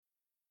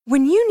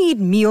When you need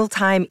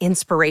mealtime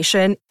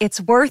inspiration,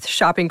 it's worth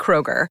shopping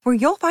Kroger, where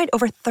you'll find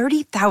over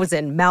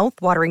 30,000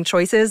 mouth-watering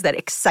choices that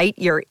excite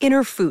your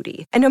inner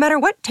foodie. And no matter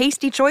what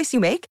tasty choice you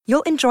make,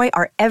 you'll enjoy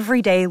our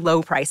everyday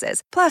low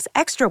prices, plus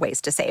extra ways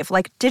to save,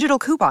 like digital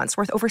coupons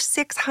worth over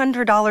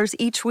 $600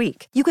 each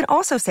week. You can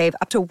also save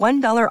up to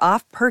 $1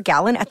 off per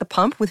gallon at the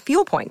pump with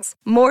fuel points.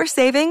 More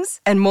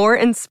savings and more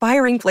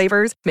inspiring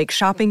flavors make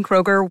shopping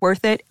Kroger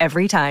worth it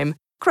every time.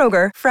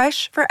 Kroger,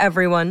 fresh for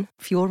everyone.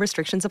 Fuel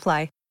restrictions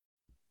apply.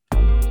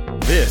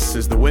 This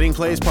is the Winning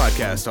Plays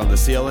podcast on the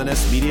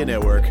CLNS Media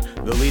Network,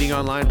 the leading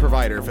online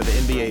provider for the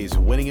NBA's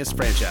winningest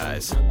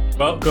franchise.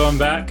 Welcome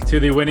back to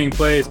the Winning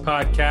Plays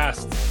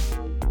podcast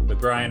with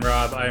Brian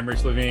Robb. I am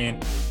Rich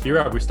Levine.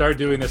 Rob, we started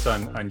doing this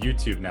on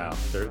YouTube now.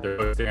 They're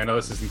posting. I know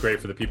this isn't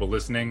great for the people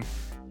listening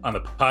on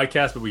the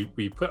podcast, but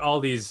we put all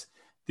these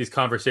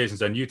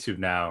conversations on YouTube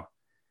now.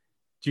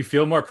 Do you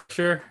feel more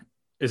pressure?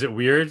 Is it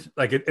weird?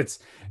 Like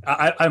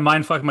I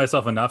mind fuck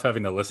myself enough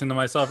having to listen to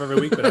myself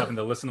every week, but having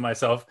to listen to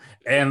myself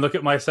and look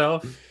at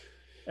myself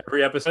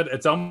every episode,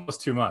 it's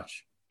almost too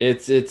much.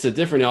 It's a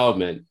different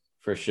element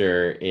for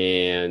sure.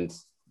 And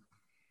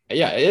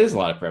yeah, it is a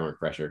lot of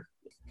pressure.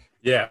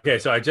 Yeah. Okay.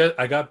 So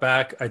I got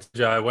back.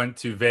 I went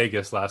to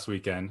Vegas last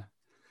weekend,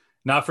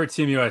 not for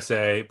Team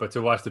USA, but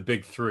to watch the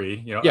Big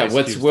Three. Yeah.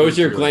 What was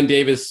your Glenn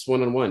Davis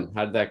one-on-one?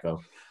 How did that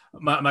go?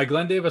 My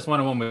Glenn Davis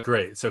one-on-one was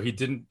great. So he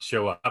didn't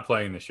show up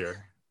playing this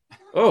year.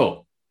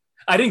 Oh,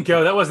 I didn't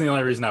go. That wasn't the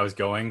only reason I was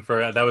going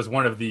for. That was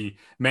one of the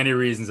many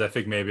reasons I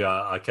think maybe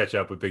I'll catch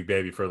up with Big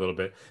Baby for a little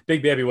bit.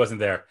 Big Baby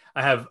wasn't there.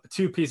 I have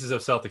 2 pieces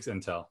of Celtics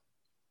intel.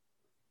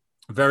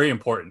 Very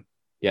important.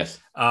 Yes.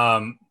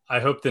 I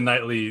hope the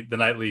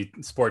nightly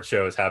sports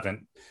shows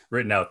haven't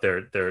written out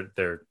their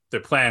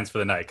plans for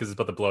the night because it's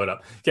about to blow it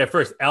up. Okay,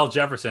 first, Al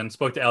Jefferson.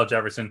 Spoke to Al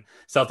Jefferson,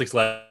 Celtics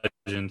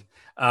legend.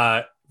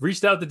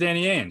 Reached out to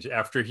Danny Ainge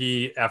after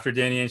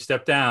Danny Ainge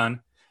stepped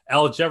down.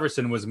 Al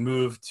Jefferson was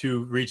moved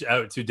to reach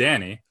out to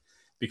Danny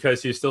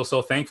because he's still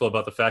so thankful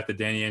about the fact that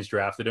Danny Ainge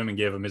drafted him and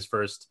gave him his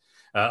first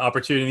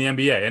opportunity in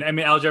the NBA. And I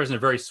mean, Al Jefferson is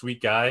a very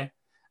sweet guy.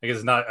 I guess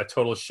it's not a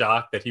total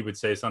shock that he would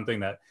say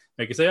something that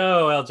make you say,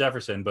 "Oh, Al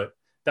Jefferson," but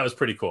that was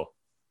pretty cool.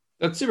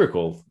 That's super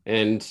cool.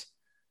 And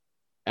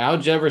Al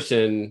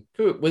Jefferson,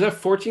 who was that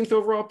 14th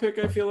overall pick?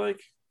 I feel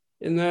like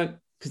in that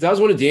because that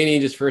was one of Danny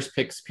Ainge's first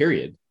picks,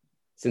 period,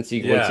 once he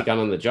got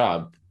on the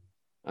job,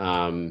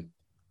 and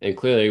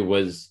clearly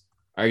was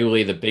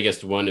arguably the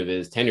biggest one of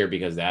his tenure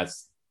because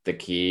that's the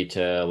key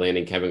to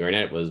landing Kevin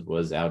Garnett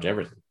was Al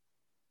Jefferson.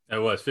 It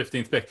was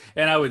 15th pick.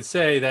 And I would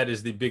say that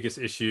is the biggest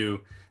issue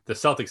the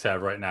Celtics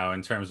have right now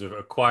in terms of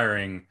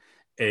acquiring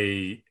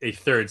a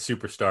third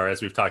superstar,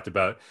 as we've talked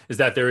about, is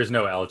that there is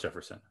no Al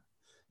Jefferson.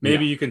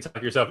 Maybe you can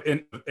talk yourself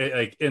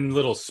in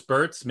little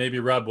spurts. Maybe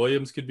Rob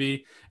Williams could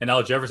be an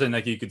Al Jefferson.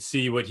 Like you could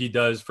see what he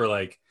does for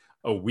like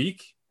a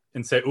week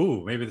and say,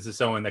 ooh, maybe this is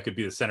someone that could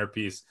be the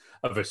centerpiece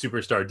of a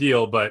superstar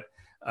deal. But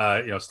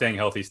staying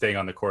healthy, staying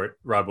on the court,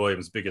 Rob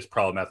Williams' biggest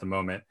problem at the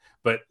moment.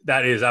 But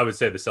that is, I would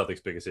say, the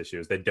Celtics' biggest issue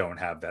is they don't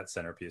have that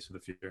centerpiece for the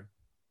future.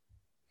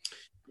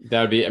 That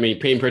would be, I mean,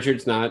 Peyton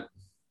Pritchard's not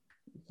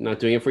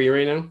doing it for you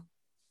right now.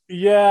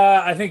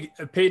 Yeah, I think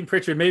Peyton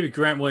Pritchard, maybe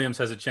Grant Williams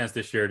has a chance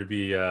this year to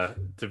be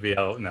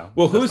out. No.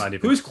 Well,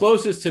 who's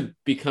closest to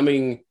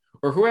becoming,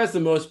 or who has the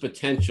most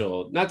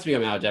potential, not to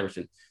become Al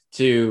Jefferson,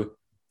 to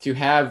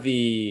have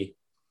the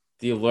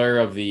allure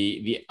of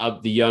the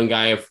young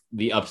guy of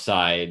the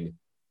upside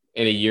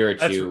in a year or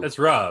two? That's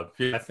Rob.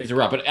 Yeah, it's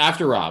Rob. But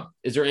after Rob,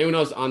 is there anyone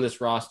else on this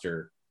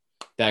roster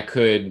that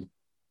could?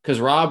 Because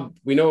Rob,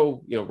 we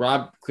know,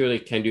 Rob clearly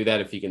can do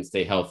that if he can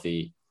stay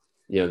healthy.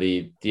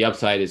 The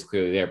upside is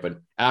clearly there.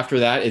 But after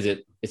that, is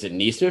it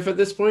Nesmith at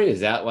this point?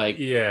 Is that like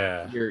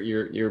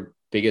your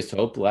biggest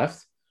hope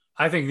left?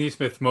 I think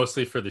Nesmith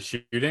mostly for the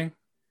shooting.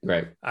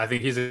 Right. I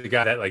think he's a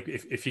guy that like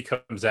if he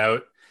comes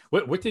out.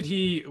 What did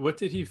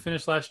he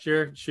finish last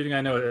year shooting?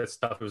 I know that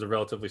stuff was a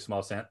relatively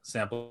small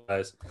sample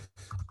size.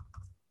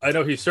 I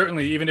know he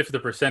certainly, even if the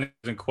percentage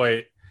isn't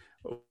quite,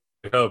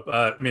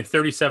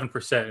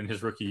 37% in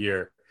his rookie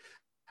year.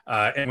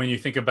 And when you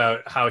think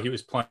about how he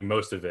was playing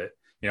most of it,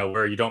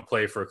 where you don't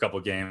play for a couple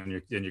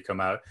games and you come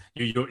out,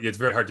 it's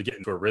very hard to get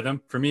into a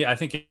rhythm. For me, I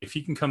think if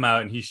he can come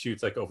out and he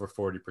shoots like over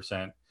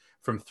 40%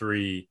 from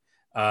three,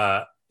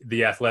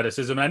 the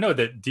athleticism. And I know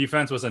that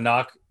defense was a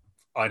knock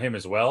on him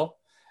as well.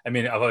 I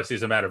mean, obviously,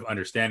 it's a matter of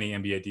understanding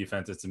NBA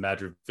defense. It's a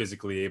matter of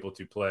physically able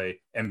to play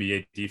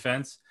NBA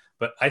defense.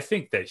 But I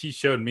think that he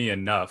showed me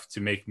enough to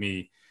make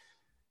me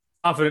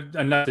confident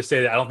enough to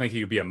say that I don't think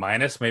he could be a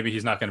minus. Maybe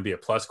he's not going to be a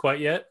plus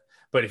quite yet.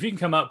 But if he can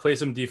come out, play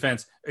some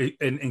defense,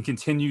 and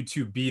continue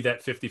to be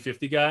that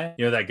 50-50 guy,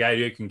 that guy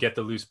who can get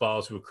the loose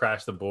balls, who will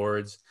crash the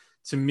boards,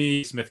 to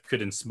me, Smith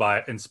could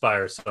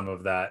inspire some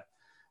of that.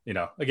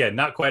 Again,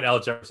 not quite Al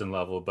Jefferson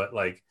level, but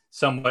like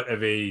somewhat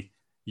of a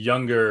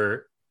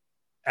younger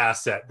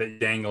asset that you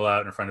dangle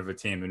out in front of a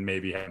team and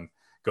maybe have him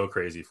go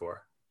crazy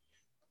for.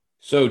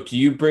 So do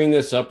you bring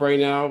this up right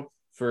now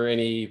for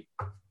any,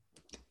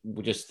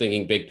 just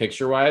thinking big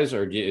picture wise,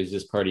 or is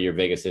this part of your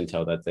Vegas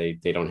intel that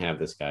they don't have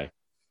this guy?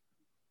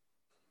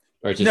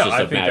 Or it's No, just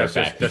I a think matter that's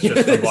of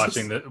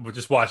fact.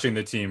 just watching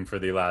the team for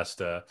the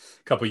last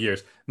couple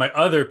years. My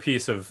other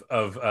piece of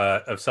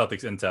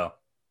Celtics intel.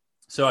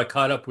 So I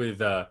caught up with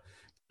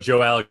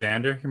Joe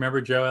Alexander. You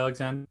remember Joe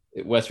Alexander?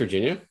 West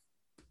Virginia?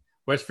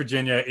 West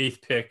Virginia,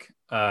 8th pick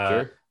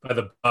Sure. by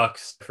the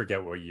Bucks. I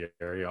forget what year,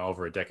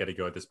 over a decade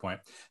ago at this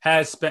point.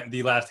 Has spent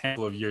the last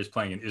handful of years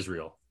playing in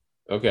Israel.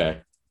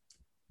 Okay.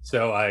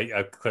 So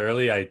I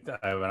clearly,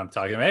 when I'm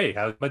talking, hey,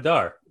 how's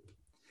Madar?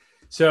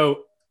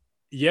 So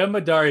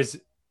Madar's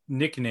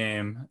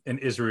nickname in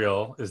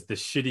Israel is the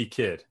Shitty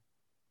Kid.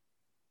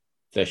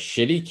 The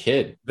Shitty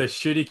Kid. The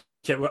Shitty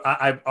Kid.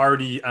 I'm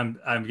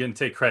going to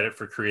take credit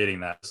for creating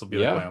that. This will be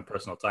like my own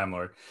personal Time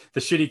Lord. The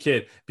Shitty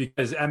Kid,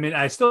 because I mean,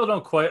 I still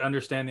don't quite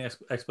understand the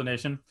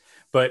explanation,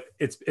 but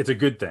it's a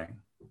good thing.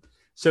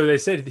 So they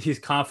said his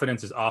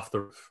confidence is off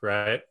the roof,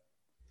 right?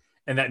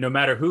 And that no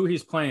matter who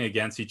he's playing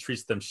against, he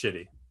treats them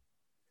shitty.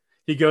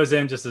 He goes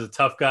in just as a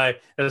tough guy.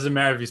 It doesn't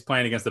matter if he's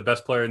playing against the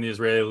best player in the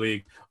Israeli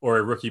league or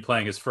a rookie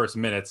playing his first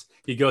minutes.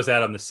 He goes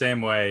at him the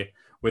same way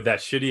with that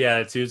shitty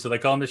attitude. So they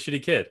call him the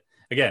Shitty Kid.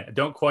 Again, I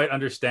don't quite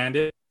understand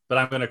it, but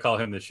I'm going to call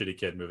him the Shitty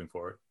Kid moving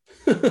forward.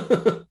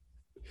 And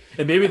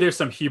maybe there's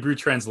some Hebrew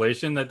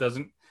translation that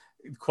doesn't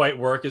quite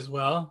work as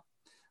well.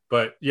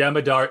 But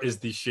Madar is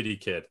the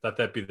Shitty Kid. Let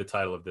that be the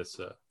title of this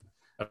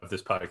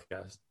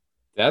podcast.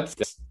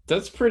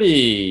 That's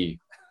pretty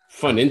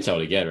fun intel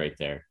to get right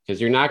there,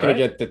 because you're not going to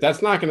get that.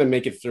 That's not going to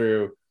make it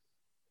through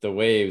the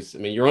waves. I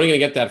mean, you're only going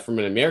to get that from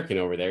an American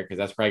over there, because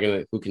that's probably going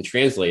to who can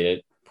translate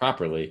it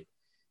properly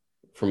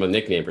from a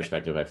nickname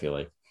perspective, I feel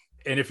like.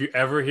 And if you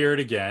ever hear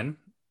it again,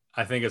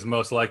 I think it's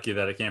most likely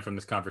that it came from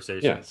this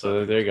conversation. Yeah.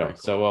 So there you go. Cool.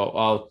 So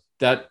I'll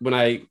that when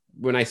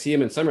I see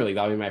him in summer league,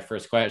 that'll be my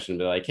first question.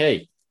 Be like,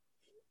 hey,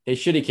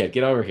 Shitty Kid,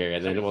 get over here,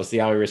 and then we'll see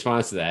how he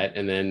responds to that,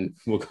 and then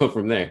we'll go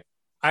from there.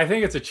 I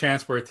think it's a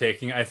chance worth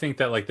taking. I think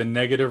that like the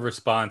negative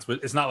response,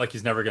 it's not like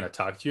he's never going to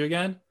talk to you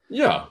again.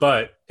 Yeah.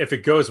 But if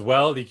it goes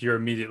well, like you're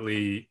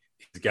immediately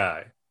his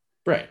guy.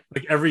 Right.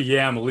 Like every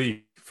Yam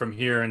leak from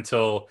here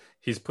until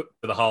he's put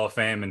to the Hall of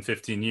Fame in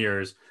 15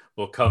 years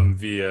will come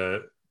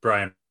via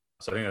Brian.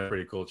 So I think that's a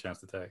pretty cool chance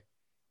to take.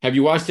 Have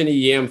you watched any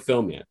Yam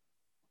film yet?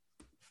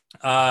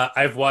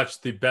 I've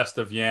watched the best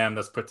of Yam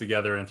that's put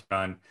together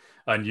on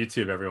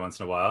YouTube every once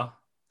in a while.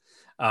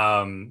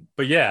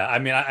 But yeah, I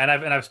mean,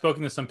 I've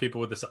spoken to some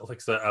people with the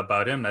Celtics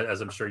about him,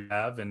 as I'm sure you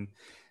have, and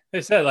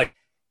they said like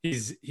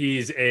he's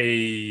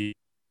an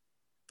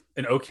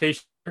okay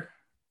shooter.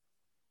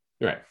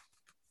 Right.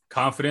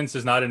 Confidence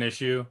is not an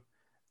issue.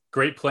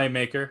 Great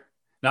playmaker,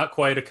 not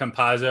quite a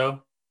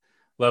Campazzo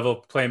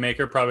level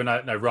playmaker, probably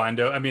not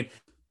Rondo. I mean,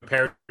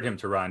 compared him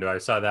to Rondo, I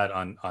saw that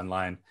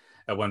online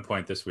at one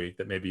point this week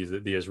that maybe he's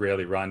the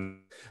Israeli Rondo,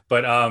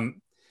 but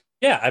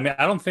yeah, I mean,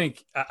 I don't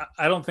think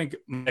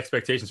my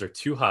expectations are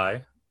too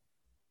high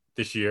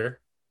this year.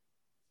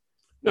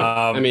 No,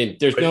 I mean,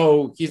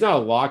 he's not a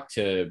lock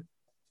to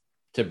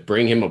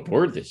bring him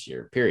aboard this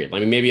year, period. I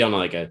mean, maybe on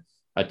like a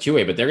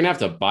two-way, but they're going to have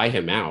to buy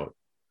him out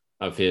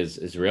of his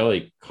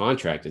Israeli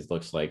contract, it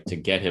looks like, to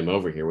get him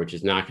over here, which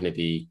is not going to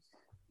be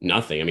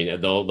nothing. I mean,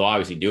 they'll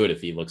obviously do it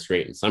if he looks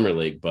great in summer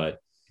league, but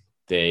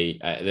they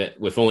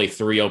with only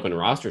 3 open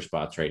roster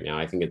spots right now,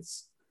 I think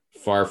it's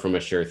far from a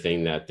sure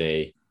thing that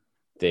they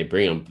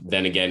bring him.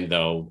 Then again,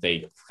 though,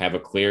 they have a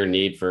clear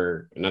need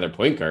for another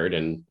point guard.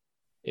 And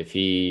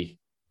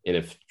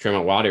if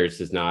Tremont Waters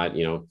does not,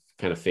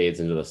 kind of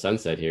fades into the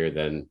sunset here,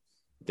 then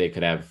they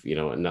could have,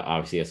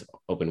 obviously an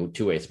open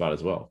two-way spot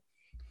as well.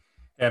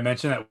 Yeah, I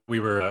mentioned that we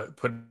were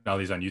putting all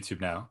these on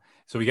YouTube now.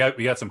 So we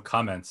got some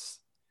comments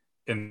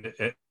in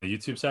the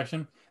YouTube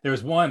section. There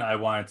was one I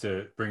wanted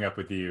to bring up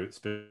with you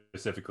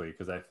specifically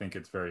because I think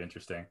it's very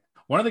interesting.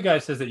 One of the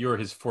guys says that you were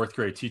his 4th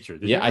grade teacher.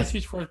 Did you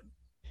teach 4th?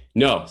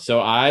 No, so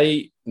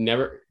I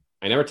never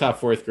taught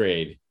 4th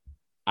grade.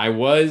 I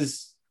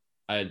was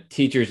a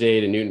teacher's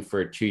aide in Newton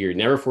for 2 years,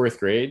 never 4th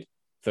grade.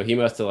 So he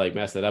must have like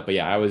messed it up. But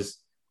yeah,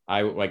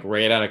 I like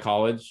right out of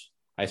college.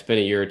 I spent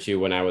a year or two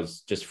when I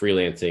was just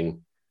freelancing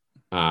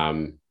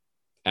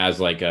as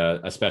like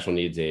a special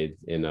needs aide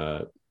in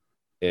a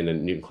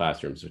Newton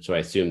classroom. So I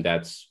assume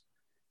that's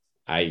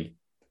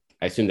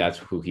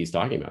who he's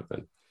talking about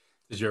then.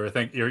 Did you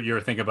ever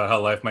think about how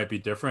life might be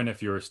different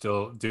if you were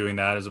still doing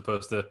that as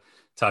opposed to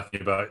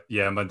talking about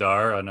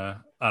Madar on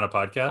a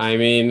podcast? I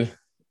mean,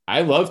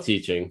 I love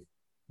teaching,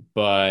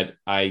 but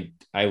I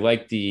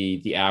like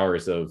the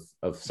hours of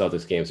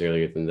Celtics games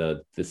earlier than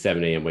the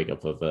 7 a.m. wake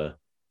up of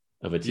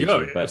a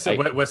teacher.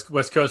 But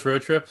West Coast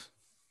road trip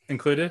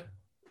included?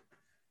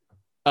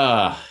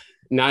 Not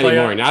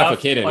anymore. Not if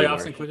a kid anymore.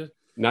 Playoffs included?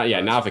 Not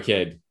if a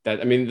kid.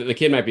 The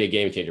kid might be a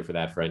game changer for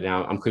that. For right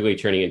now, I'm quickly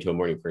turning into a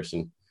morning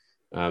person.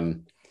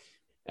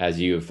 I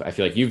feel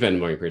like you've been a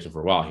morning person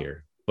for a while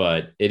here,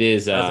 but it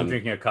is. As I'm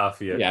drinking a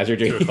coffee at as we're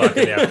 2 o'clock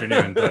in the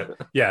afternoon. But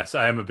yes,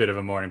 I am a bit of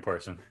a morning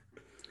person.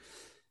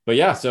 But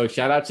yeah, so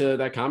shout out to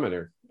that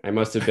commenter. I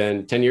must have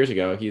been 10 years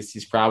ago.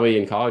 He's probably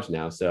in college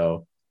now.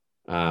 So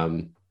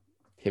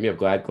hit me up.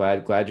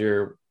 Glad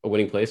you're a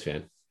Winning Plays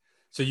fan.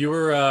 So you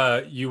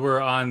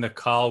were on the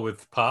call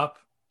with Pop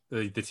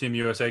the Team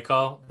USA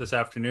call this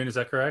afternoon. Is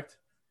that correct?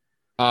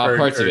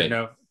 Parts of it.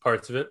 No,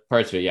 parts of it.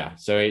 Parts of it, yeah.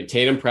 So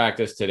Tatum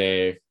practiced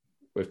today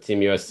with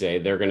Team USA.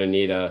 They're going to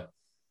need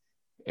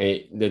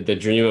the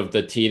dream of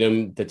the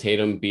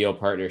Tatum Beal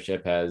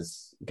partnership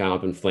has gone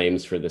up in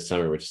flames for this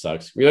summer, which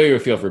sucks. Really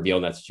feel for Beal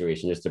in that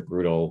situation. Just a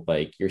brutal,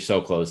 like, you're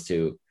so close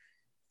to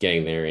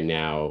getting there, and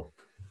now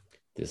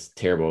this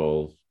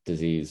terrible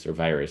disease or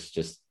virus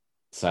just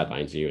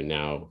sidelines you, and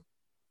now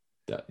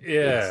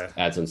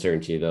adds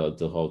uncertainty to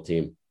the whole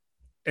team.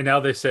 And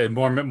now they say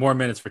more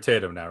minutes for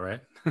Tatum now,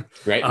 right?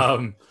 Right.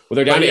 Well,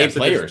 they're down to 8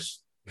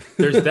 players.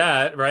 There's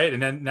that, right?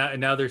 And then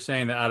now they're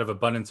saying that out of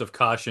abundance of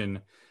caution,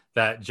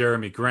 that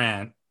Jeremy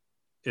Grant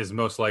is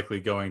most likely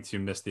going to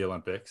miss the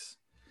Olympics.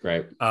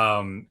 Right.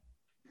 Are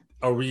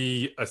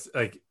we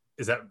like?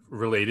 Is that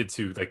related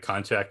to like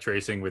contact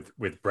tracing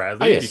with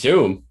Bradley? I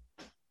assume.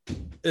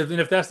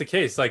 If that's the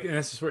case, like, and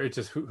this is where it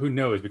just who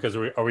knows? Because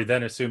are we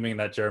then assuming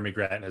that Jeremy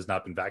Grant has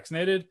not been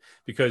vaccinated?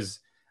 Because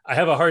I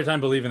have a hard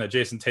time believing that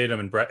Jason Tatum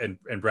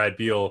and Brad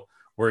Beal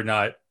were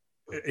not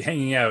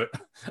hanging out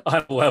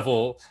on a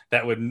level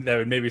that would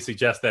maybe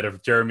suggest that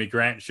if Jeremy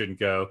Grant shouldn't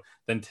go,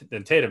 then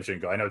Tatum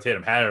shouldn't go. I know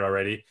Tatum had it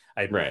already.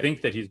 I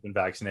think that he's been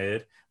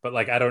vaccinated, but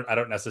like I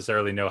don't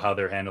necessarily know how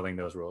they're handling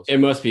those rules. It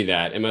must be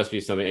that. It must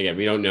be something. Again,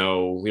 we don't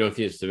know. We don't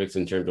see the specifics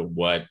in terms of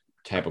what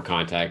type of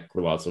contact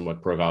results and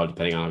what profile,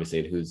 depending on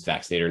obviously who's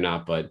vaccinated or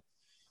not. But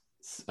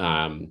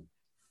I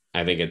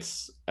think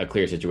it's a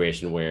clear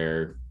situation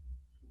where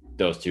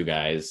those two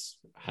guys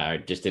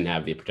just didn't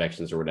have the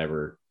protections or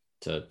whatever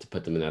to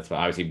put them in that spot.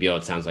 Obviously, Beal,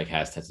 it sounds like,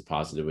 has tested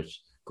positive,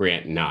 which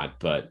Grant not,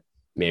 but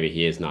maybe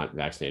he is not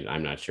vaccinated.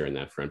 I'm not sure in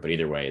that front, but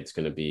either way, it's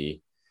going to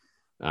be,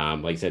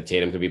 like I said,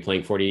 Tatum could be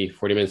playing 40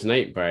 minutes a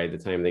night by the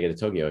time they get to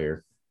Tokyo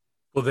here.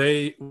 Will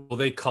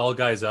they call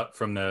guys up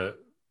from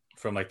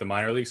like the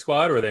minor league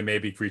squad, or they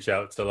maybe reach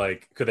out to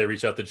could they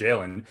reach out to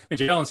Jalen? I mean,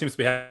 Jalen seems to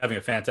be having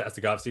a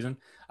fantastic offseason.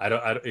 I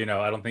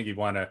don't think you'd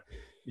want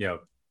to,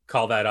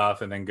 call that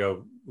off and then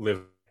go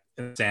live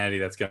insanity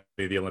that's going to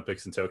be the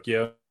Olympics in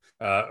Tokyo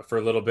for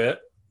a little bit.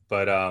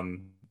 But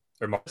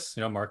or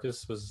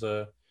Marcus was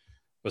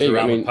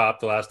around with Pop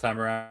the last time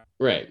around.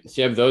 Right.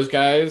 So you have those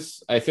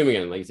guys. I assume,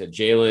 again, like you said,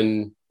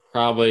 Jalen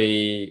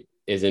probably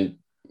isn't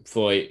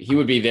fully. He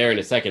would be there in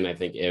a second, I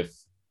think, if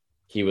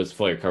he was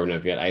fully recovered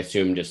up yet. I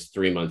assume just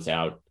 3 months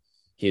out,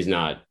 he's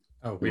not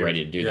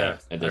ready to do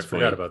that at this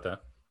point. I forgot about that.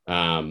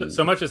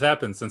 So much has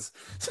happened since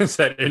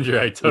that injury.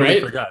 I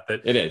totally forgot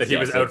that he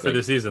was out for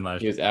the season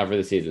last year. He was out for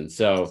the season.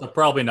 So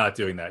probably not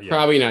doing that yet.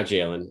 Probably not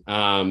Jalen.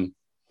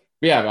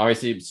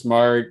 Obviously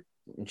Smart,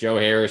 Joe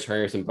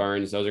Harrison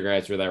Barnes, those are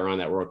guys that were on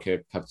that World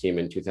Cup team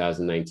in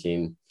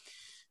 2019.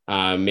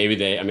 I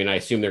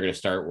assume they're going to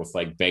start with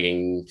like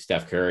begging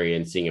Steph Curry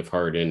and seeing if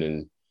Harden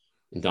and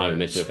Donovan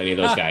Mitchell, if any of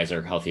those guys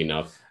are healthy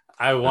enough.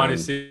 I want to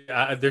see.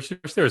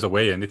 There was a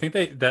weigh in. Do you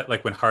think that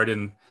like when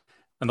Harden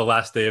on the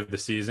last day of the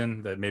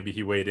season that maybe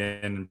he weighed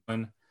in?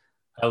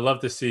 I'd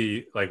love to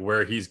see like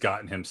where he's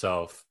gotten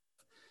himself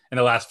in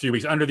the last few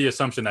weeks, under the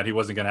assumption that he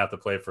wasn't going to have to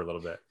play for a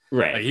little bit.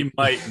 Right. Like, he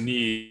might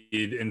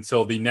need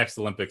until the next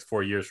Olympics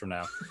 4 years from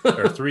now,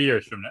 or 3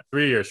 years from now.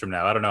 3 years from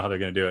now, I don't know how they're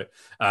going to do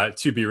it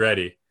to be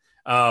ready.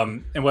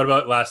 And what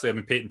about lastly?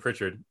 Peyton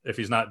Pritchard. If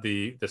he's not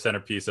the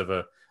centerpiece of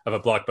a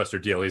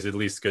blockbuster deal, he's at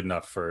least good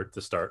enough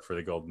to start for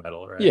the gold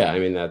medal, right? Yeah,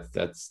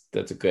 that's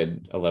a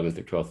good 11th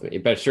or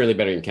 12th, but surely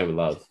better than Kevin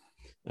Love,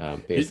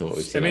 based on what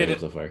we've seen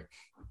so far.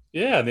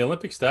 Yeah, the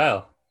Olympic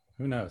style.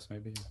 Who knows?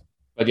 Maybe.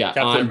 But yeah,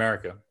 Captain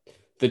America.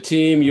 The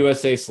Team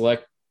USA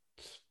select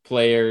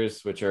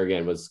players, which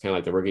was kind of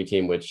like the rookie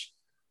team, which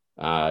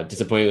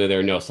disappointingly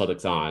there are no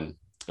Celtics on.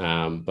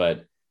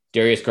 But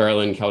Darius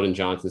Garland, Keldon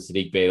Johnson,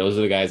 Sadiq Bey, those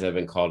are the guys that have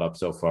been called up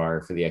so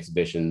far for the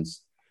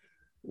exhibitions.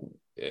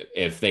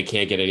 If they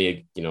can't get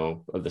any,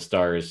 of the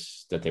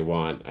stars that they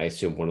want, I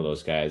assume one of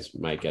those guys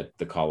might get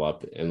the call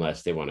up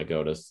unless they want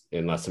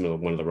to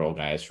one of the role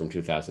guys from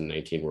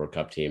 2019 World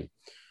Cup team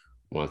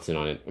wants in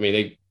on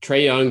it.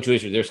 Trae Young,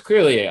 Julius, there's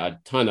clearly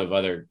a ton of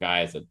other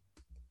guys that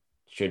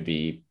should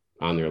be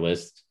on their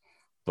list,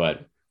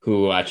 but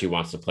who actually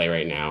wants to play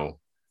right now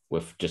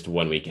with just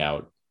 1 week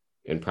out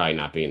and probably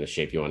not be in the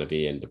shape you want to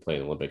be in to play in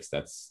the Olympics?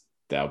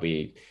 That'll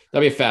be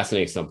a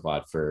fascinating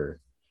subplot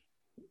for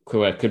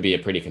what could be a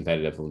pretty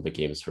competitive Olympic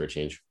Games for a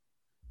change.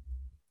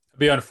 It'd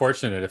be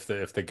unfortunate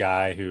if the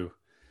guy who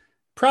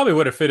probably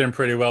would have fit in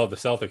pretty well with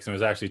the Celtics and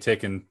was actually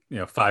taken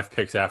 5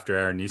 picks after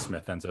Aaron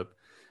Nesmith ends up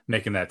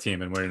making that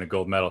team and winning a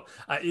gold medal.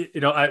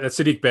 That's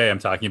Sadiq Bey I'm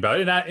talking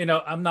about, and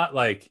I'm not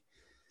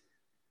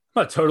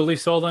totally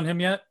sold on him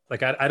yet.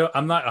 Like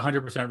I'm not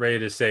 100% ready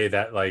to say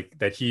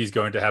that he's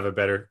going to have a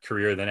better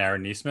career than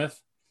Aaron Nesmith.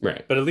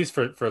 Right. But at least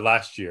for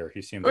last year,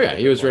 he seemed.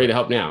 He was ready to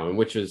help now, and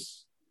which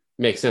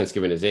makes sense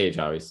given his age,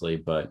 obviously.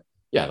 But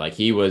yeah, like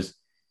he was.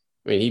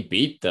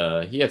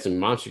 He had some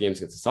monster games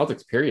against the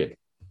Celtics. Period.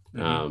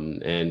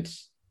 Mm-hmm. And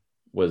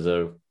was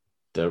the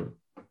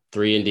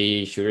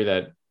 3-and-D shooter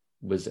that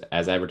was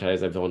as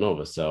advertised at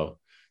Villanova. So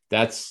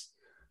that's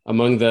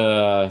among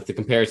the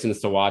comparisons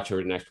to watch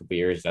over the next couple of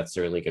years. That's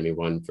certainly going to be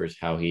one for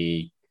how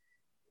he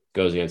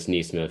goes against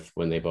Neesmith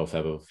when they both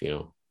have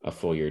a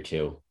full year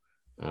too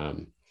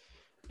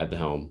at the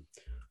helm.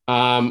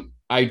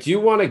 I do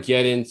want to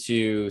get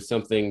into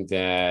something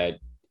that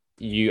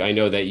I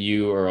know that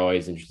you are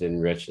always interested in,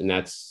 Rich, and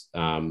that's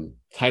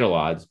title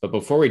odds. But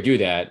before we do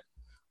that,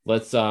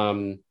 let's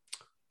hear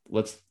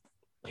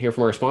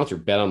from our sponsor,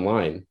 Bet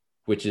Online,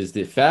 which is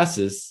the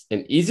fastest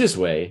and easiest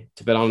way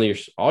to bet on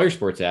all your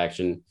sports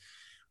action.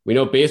 We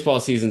know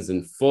baseball season's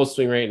in full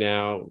swing right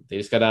now. They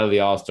just got out of the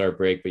All-Star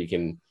break, but you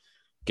can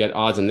get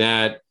odds on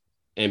that,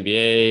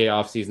 NBA,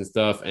 off-season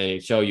stuff,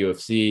 NHL,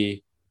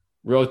 UFC,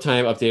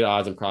 real-time updated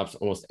odds and props,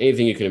 almost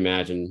anything you can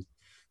imagine.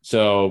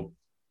 So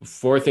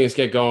before things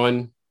get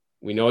going,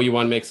 we know you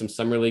want to make some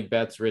summer league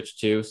bets, Rich,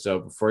 too. So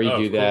before you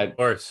do that, of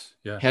course,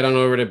 yeah, head on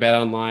over to Bet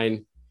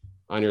Online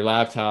on your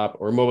laptop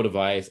or mobile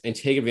device and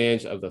take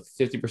advantage of the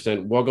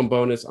 50% welcome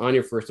bonus on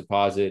your first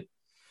deposit.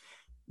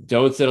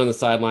 Don't sit on the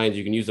sidelines.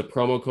 You can use the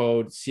promo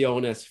code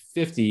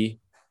CLNS50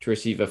 to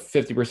receive a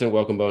 50%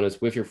 welcome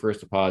bonus with your first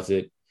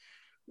deposit.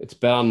 It's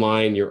Bet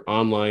Online, your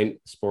online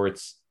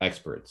sports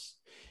experts.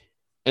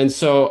 And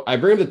so I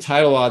bring up the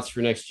title odds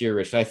for next year,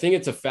 Rich. I think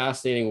it's a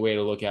fascinating way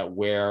to look at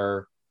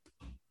where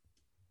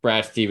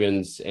Brad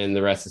Stevens and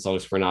the rest of the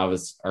Celtics front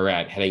office are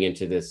at heading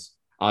into this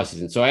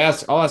offseason. So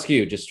I'll ask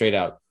you just straight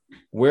out,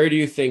 where do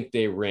you think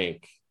they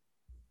rank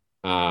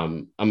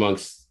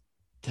amongst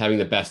having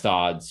the best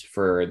odds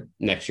for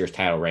next year's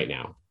title right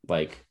now?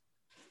 Like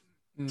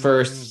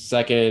first,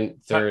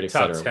 second, third,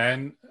 top etc.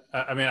 10.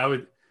 I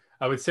mean,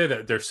 I would say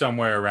that they're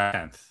somewhere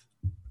around 10th,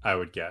 I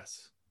would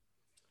guess.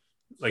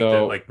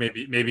 Like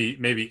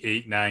maybe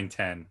 8, 9,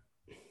 10.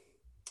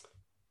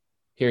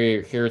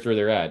 Here's where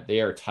they're at.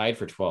 They are tied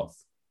for 12th.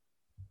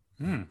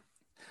 I'm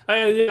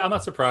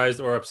not surprised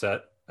or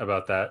upset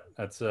about that.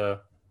 That's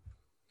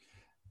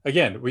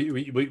again,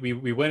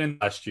 we went in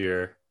last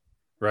year,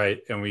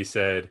 right? And we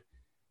said,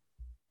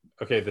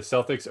 okay, the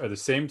Celtics are the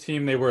same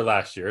team they were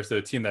last year. So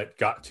the team that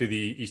got to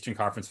the Eastern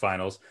Conference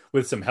Finals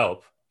with some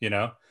help,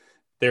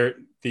 they're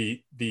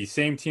the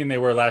same team they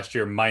were last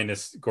year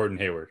minus Gordon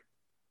Hayward.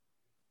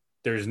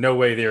 There's no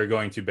way they are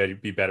going to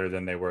be better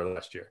than they were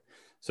last year.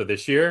 So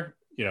this year,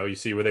 you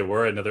see where they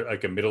were, another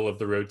like a middle of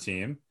the road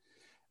team.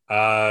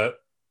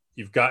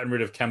 You've gotten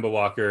rid of Kemba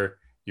Walker.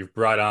 You've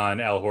brought on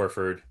Al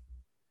Horford.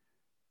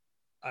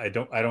 I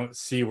don't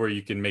see where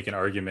you can make an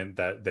argument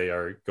that they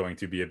are going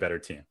to be a better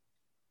team,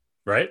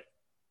 right?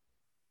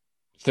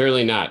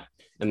 Certainly not,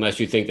 unless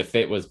you think the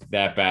fit was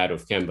that bad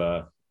with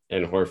Kemba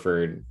and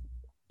Horford,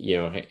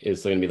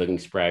 is going to be looking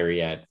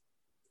spraggy at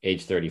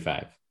age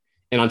 35.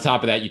 And on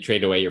top of that, you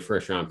trade away your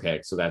first round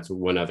pick. So that's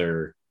one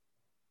other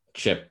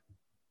chip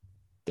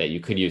that you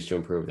could use to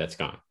improve that's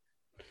gone.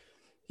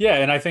 Yeah.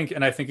 And I think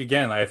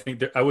again,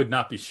 I would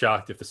not be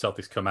shocked if the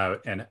Celtics come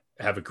out and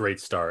have a great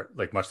start,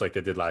 like much like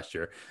they did last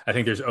year. I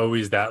think there's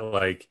always that,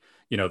 like,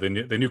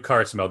 the new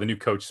car smell, the new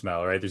coach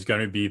smell, right? There's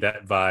going to be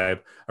that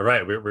vibe. All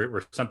right,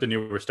 we're something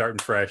new. We're starting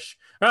fresh.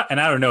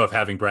 And I don't know if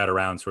having Brad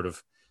around sort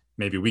of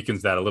maybe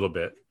weakens that a little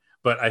bit,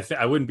 but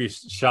I wouldn't be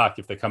shocked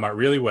if they come out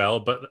really well.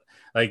 But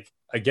like,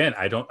 again,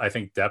 I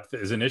think depth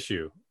is an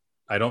issue.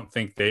 I don't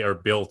think they are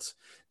built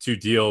to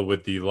deal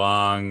with the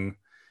long,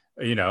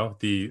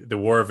 the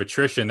war of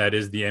attrition that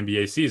is the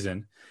NBA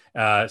season.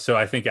 So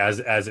I think as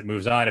it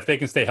moves on, if they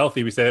can stay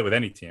healthy, we say that with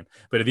any team,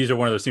 but if these are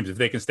one of those teams, if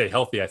they can stay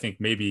healthy, I think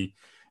maybe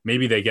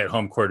they get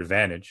home court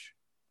advantage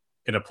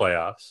in a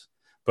playoffs,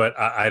 but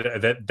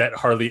that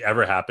hardly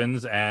ever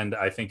happens. And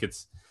I think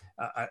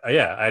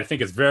I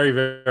think it's very,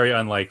 very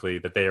unlikely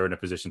that they are in a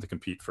position to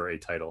compete for a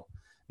title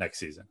next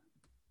season.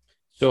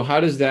 So how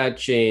does that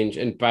change?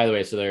 And by the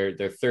way, so they're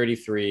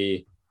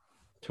 33-1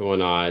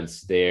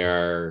 odds. They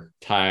are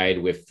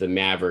tied with the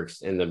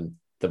Mavericks and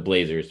the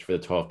Blazers for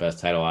the 12th best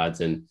title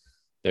odds. And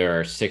there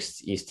are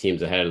 6 East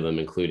teams ahead of them,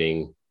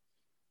 including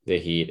the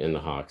Heat and the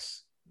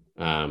Hawks.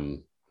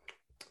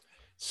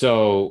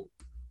 So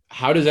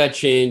how does that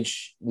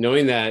change,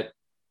 knowing that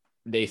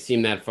they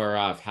seem that far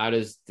off?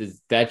 Does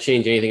that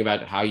change anything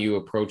about how you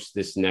approach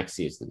this next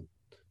season,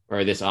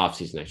 or this off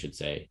season, I should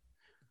say,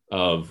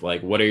 of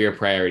like, what are your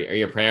priorities? Are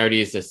your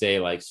priorities to say,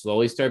 like,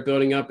 slowly start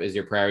building up? Is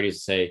your priorities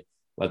to say,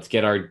 let's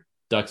get our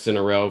ducks in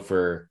a row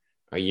for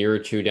a year or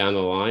two down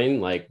the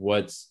line? Like,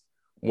 what's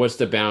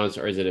the balance,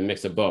 or is it a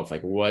mix of both?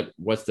 Like,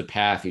 what's the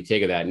path you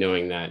take of that,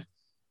 knowing that,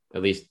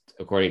 at least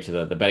according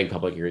to the betting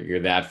public,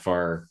 you're that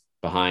far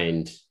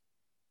behind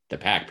the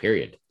pack,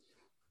 period.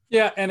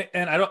 Yeah, and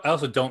I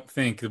also don't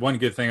think the one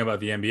good thing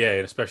about the NBA,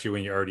 and especially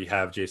when you already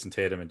have Jason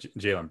Tatum and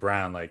Jaylen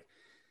Brown, like,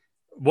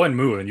 one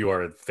move and you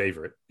are a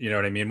favorite. You know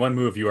what I mean? One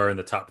move, you are in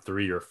the top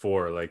 3 or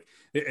 4. Like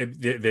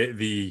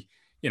the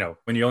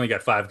when you only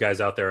got 5 guys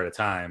out there at a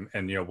time,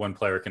 and one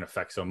player can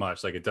affect so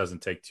much, like, it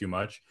doesn't take too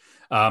much.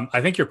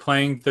 I think you're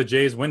playing the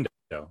Jays window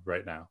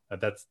right now.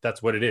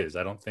 That's what it is.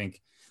 I don't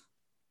think.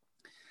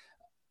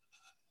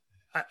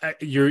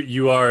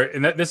 you are,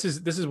 and this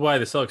is why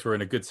the Celtics were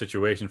in a good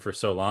situation for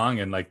so long,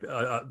 and like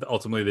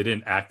ultimately they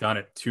didn't act on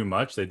it too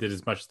much. They did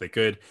as much as they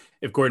could.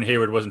 If Gordon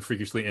Hayward wasn't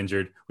freakishly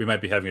injured, we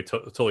might be having a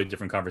totally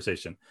different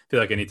conversation. I feel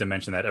like I need to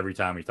mention that every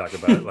time we talk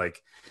about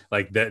like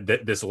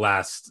this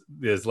last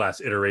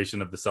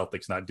iteration of the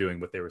Celtics not doing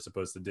what they were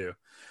supposed to do.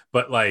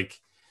 But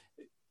like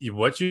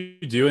what you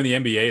do in the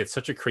NBA, it's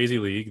such a crazy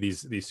league.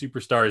 These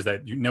superstars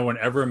that no one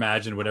ever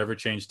imagined would ever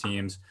change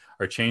teams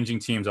are changing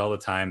teams all the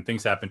time.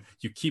 Things happen.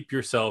 You keep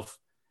yourself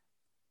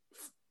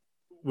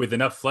with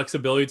enough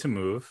flexibility to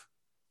move,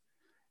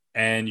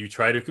 and you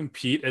try to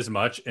compete as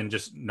much and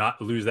just not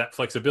lose that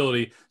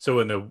flexibility.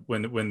 So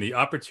when the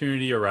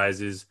opportunity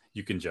arises,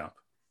 you can jump.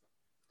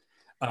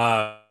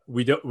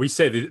 We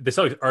say the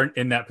Celtics aren't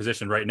in that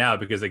position right now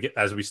because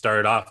as we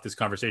started off this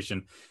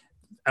conversation,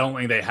 I don't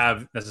think they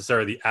have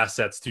necessarily the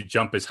assets to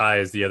jump as high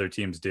as the other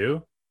teams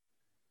do.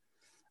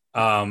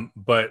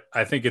 But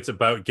I think it's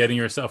about getting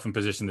yourself in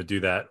position to do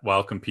that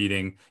while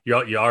competing. You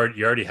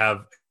already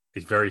have a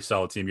very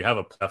solid team. You have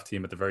a playoff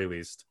team at the very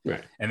least.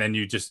 Right. And then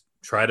you just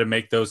try to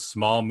make those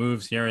small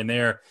moves here and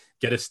there,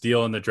 get a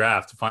steal in the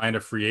draft, find a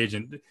free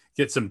agent,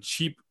 get some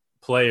cheap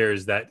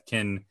players that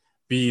can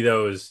be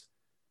those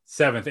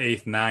 7th,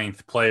 8th,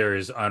 9th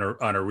players on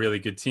a really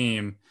good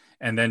team.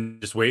 And then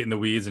just wait in the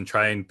weeds and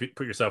try and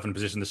put yourself in a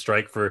position to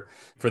strike for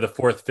the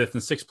 4th, 5th,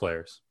 and 6th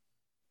players.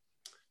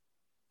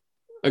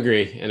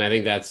 Agree. And I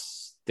think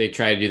they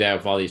try to do that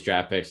with all these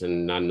draft picks,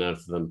 and not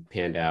enough of them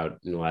panned out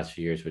in the last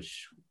few years,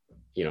 which,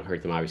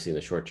 hurt them obviously in the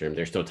short term.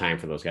 There's still time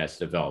for those guys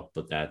to develop,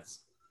 but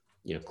that's,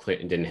 clear,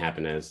 it didn't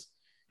happen as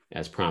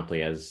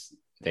promptly as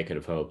they could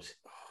have hoped.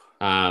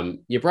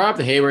 You brought up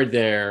the Hayward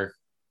there,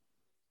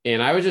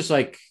 and I was just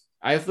like,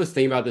 I was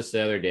thinking about this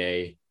the other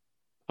day.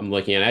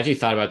 I actually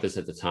thought about this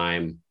at the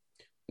time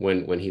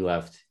when he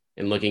left,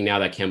 and looking now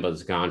that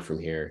Kemba's gone from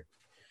here.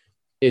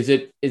 Is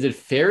it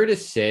fair to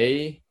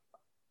say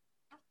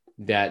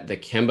that the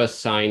Kemba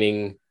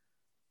signing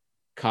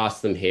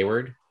cost them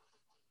Hayward,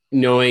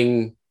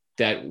 knowing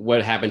that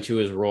what happened to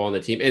his role on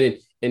the team,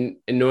 and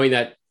knowing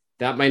that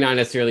might not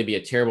necessarily be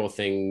a terrible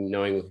thing,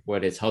 knowing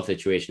what his health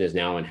situation is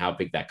now and how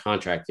big that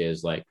contract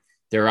is? Like,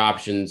 their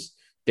options,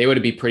 they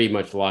would be pretty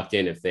much locked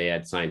in if they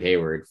had signed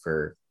Hayward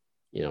for,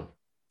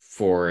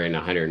 4 and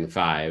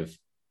 105.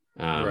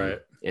 Right.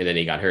 And then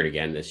he got hurt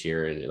again this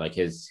year. And like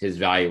his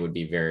value would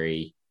be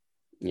very,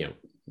 you'd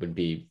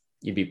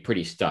be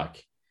pretty stuck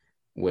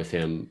with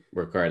him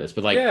regardless.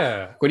 But like,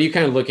 what do you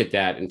kind of look at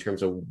that in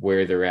terms of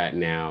where they're at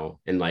now,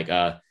 and like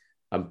a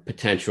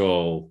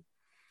potential,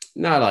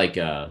 not like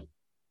a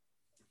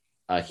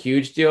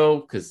huge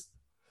deal, because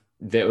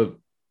the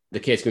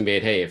case can be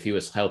made, hey, if he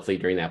was healthy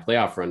during that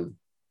playoff run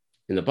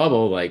in the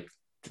bubble, like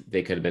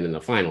they could have been in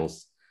the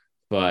finals.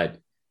 But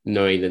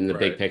knowing in the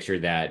big picture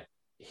that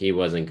he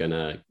wasn't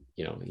gonna,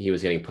 he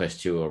was getting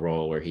pushed to a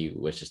role where he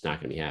was just not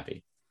gonna be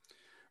happy.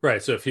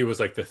 Right. So if he was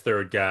like the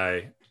third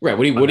guy, right?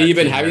 Would he have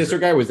been having the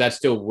third guy? Was that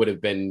still would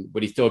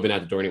he still have been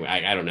out the door anyway?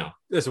 I don't know.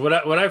 Listen, what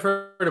I've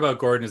heard about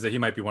Gordon is that he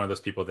might be one of those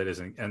people that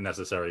isn't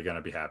necessarily going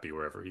to be happy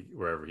wherever he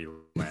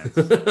lands.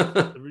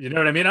 You know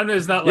what I mean?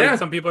 It's not like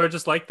some people are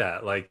just like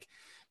that. Like,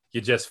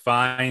 you just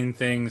find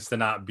things to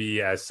not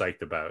be as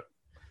psyched about.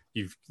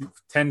 You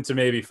tend to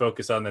maybe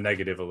focus on the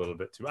negative a little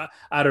bit too.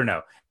 I don't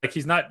know. Like,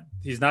 he's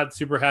not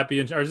super happy.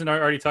 And Arjun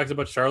already talks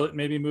about Charlotte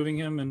maybe moving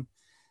him. And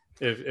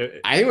I think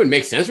it would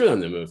make sense for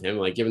them to move him,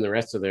 like given the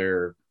rest of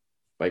their,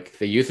 like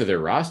the youth of their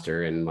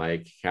roster and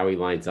like how he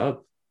lines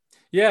up.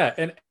 Yeah.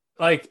 And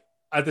like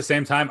at the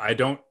same time,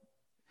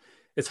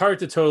 it's hard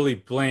to totally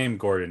blame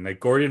Gordon.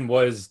 Like, Gordon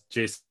was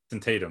Jason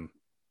Tatum.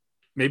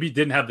 Maybe he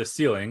didn't have the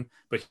ceiling,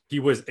 but he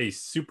was he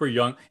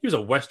was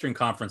a Western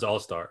Conference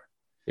All-Star.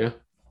 Yeah.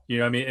 You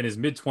know what I mean? In his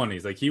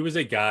mid-20s, like, he was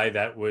a guy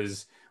that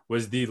was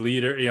the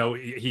leader.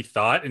 He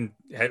thought, and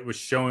it was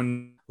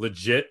shown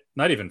legit,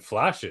 not even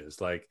flashes,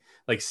 like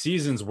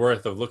seasons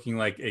worth of looking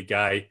like a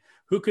guy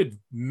who could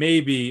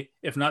maybe,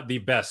 if not the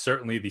best,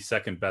 certainly the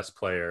second best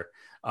player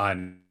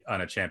on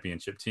a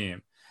championship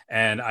team.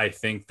 And I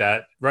think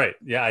that, right.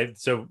 Yeah.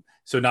 So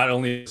not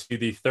only is he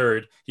the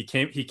third, he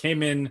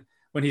came in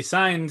when he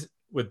signed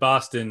with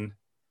Boston.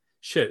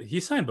 Shit, he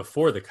signed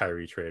before the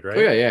Kyrie trade, right?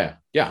 Oh,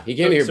 yeah. He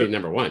came here to be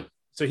number one.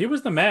 So he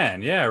was the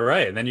man. Yeah,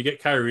 right. And then you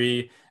get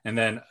Kyrie, and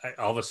then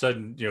all of a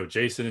sudden,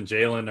 Jason and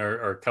Jalen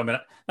are coming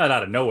not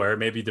out of nowhere,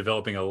 maybe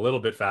developing a little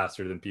bit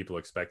faster than people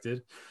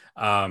expected.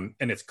 And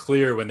it's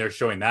clear when they're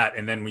showing that.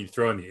 And then we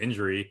throw in the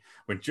injury,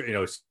 when,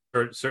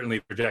 certainly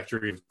the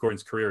trajectory of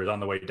Gordon's career is on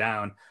the way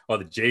down, while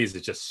the Jays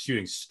is just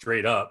shooting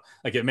straight up.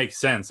 Like, it makes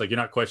sense. Like, you're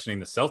not questioning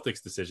the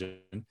Celtics decision,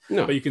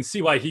 no. But you can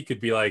see why he could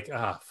be like,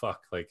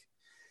 fuck, like,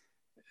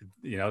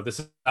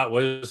 this is not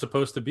what it's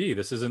supposed to be.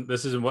 This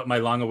isn't what my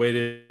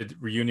long-awaited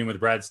reunion with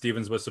Brad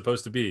Stevens was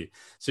supposed to be.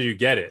 So you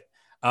get it.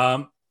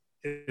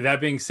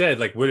 That being said,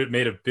 like, would it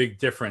made a big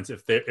difference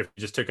if you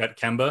just took out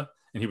Kemba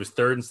and he was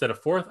third instead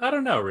of fourth? I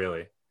don't know,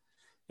 really.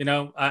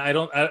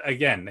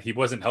 Again, he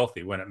wasn't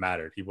healthy when it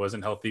mattered. He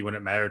wasn't healthy when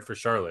it mattered for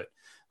Charlotte.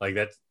 Like,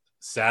 that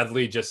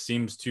sadly just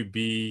seems to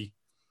be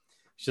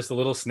he's just a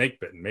little snake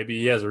bitten. Maybe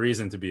he has a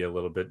reason to be a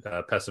little bit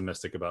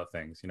pessimistic about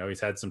things. You know,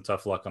 he's had some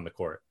tough luck on the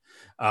court.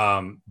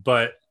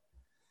 But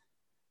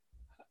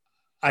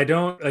I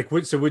don't like,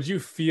 so would you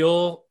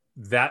feel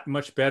that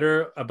much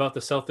better about the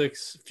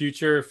Celtics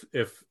future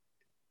if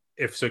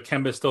so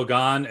Kemba's still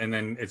gone and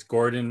then it's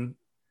Gordon,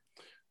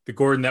 the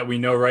Gordon that we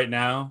know right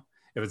now,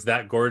 if it's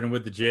that Gordon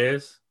with the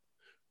Jays?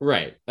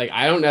 Right. Like,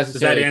 I don't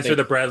necessarily. Does that answer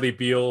the Bradley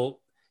Beal,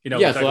 you know,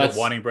 yeah, so that's,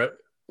 wanting Brett?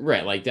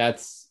 Right. Like,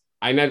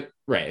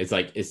 right. It's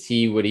like,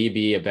 would he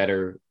be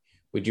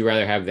would you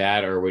rather have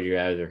that, or would you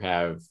rather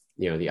have,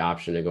 you know, the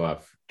option to go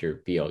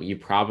after Beal? You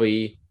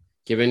probably,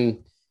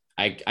 given,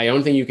 I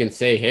don't think you can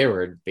say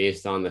Hayward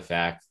based on the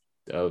fact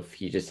of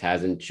he just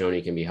hasn't shown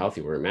he can be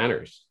healthy where it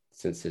matters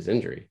since his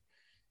injury.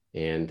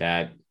 And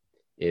that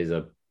is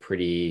a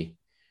pretty,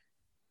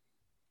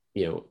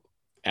 you know,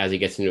 as he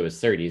gets into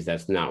his 30s,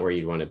 that's not where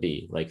you'd want to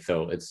be. Like,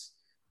 so it's,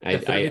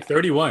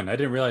 31. I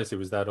didn't realize he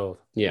was that old.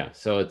 Yeah.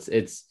 So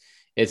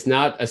it's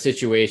not a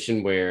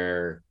situation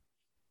where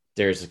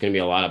there's going to be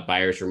a lot of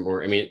buyer's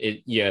remorse. I mean,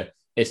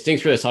 it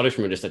stinks for the Celtics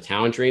from just a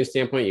talent drain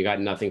standpoint. You got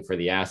nothing for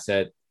the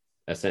asset.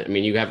 I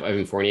mean, you have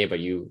Evan Fournier,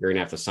 but you're going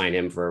to have to sign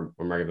him for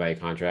a market value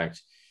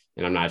contract.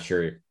 And I'm not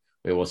sure.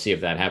 I mean, we'll see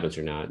if that happens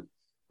or not.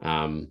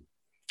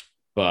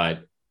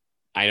 But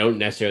I don't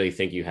necessarily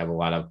think you have a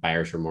lot of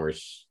buyer's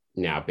remorse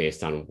now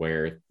based on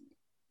where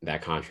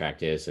that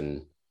contract is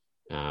and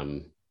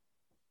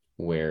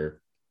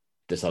where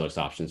the Celtics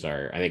options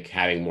are. I think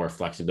having more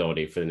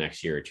flexibility for the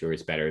next year or two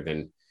is better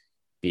than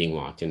being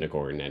locked into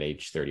Gordon at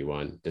age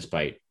 31,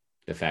 despite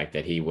the fact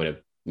that he would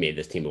have made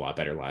this team a lot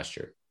better last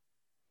year.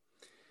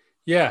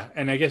 Yeah.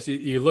 And I guess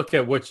you look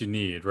at what you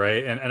need,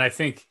 right? And I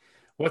think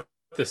what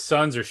the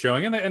Suns are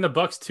showing, and the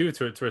Bucks too,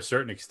 to a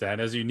certain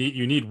extent, is you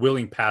need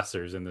willing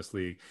passers in this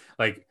league.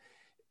 Like,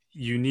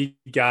 you need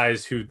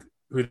guys who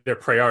their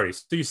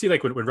priorities. So you see,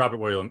 like when Rob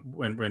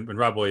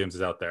Williams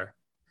is out there,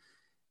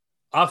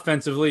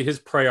 offensively, his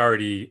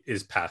priority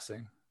is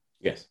passing.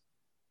 Yes.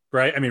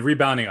 Right. I mean,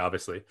 rebounding,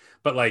 obviously,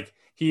 but like,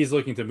 he's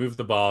looking to move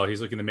the ball. He's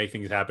looking to make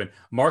things happen.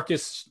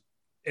 Marcus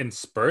in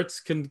spurts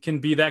can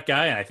be that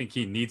guy. And I think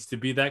he needs to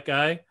be that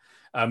guy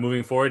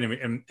moving forward.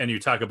 And you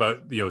talk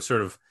about, you know,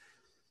 sort of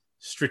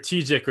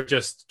strategic or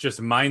just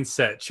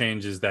mindset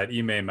changes that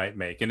Ime might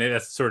make. And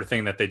that's the sort of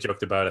thing that they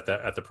joked about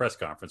at the press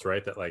conference,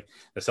 right? That like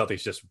the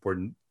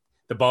Celtics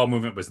the ball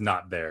movement was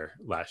not there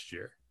last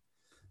year.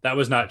 That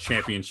was not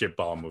championship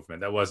ball movement.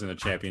 That wasn't a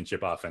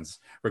championship offense,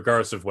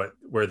 regardless of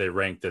where they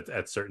ranked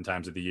at certain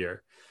times of the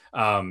year.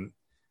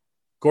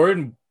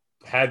 Gordon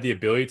had the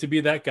ability to be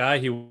that guy.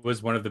 He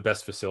was one of the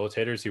best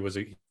facilitators.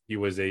 He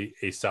was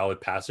a solid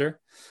passer.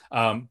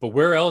 But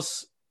where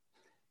else,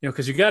 you know,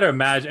 because you got to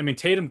imagine, I mean,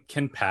 Tatum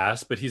can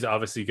pass, but he's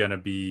obviously going to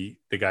be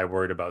the guy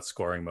worried about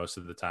scoring most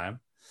of the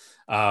time.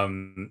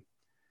 The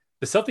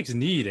Celtics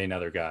need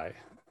another guy,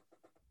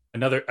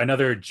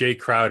 another Jay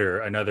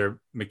Crowder,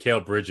 another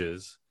Mikal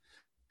Bridges,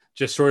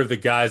 just sort of the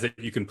guys that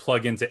you can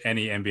plug into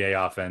any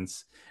NBA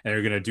offense and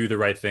are going to do the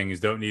right things,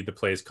 don't need the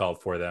plays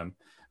called for them,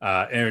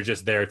 and are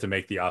just there to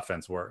make the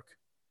offense work.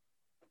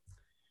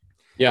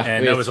 Yeah,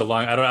 and that was a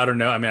long. I don't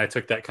know. I mean, I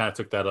took that.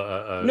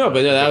 No,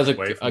 but that was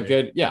a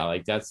good. Yeah,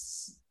 like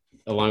that's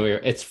a long way.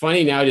 It's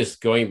funny now,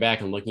 just going back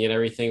and looking at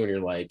everything when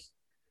you're like,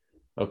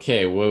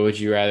 okay, what would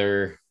you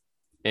rather?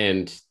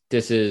 And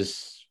this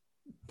is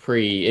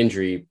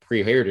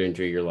pre-Hayward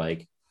injury. You're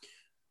like,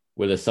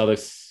 with the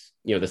Celtics,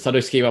 you know, the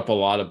Celtics gave up a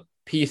lot of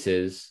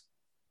pieces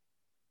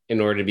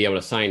in order to be able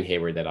to sign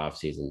Hayward that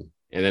offseason.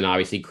 And then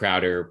obviously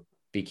Crowder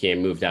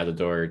moved out the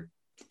door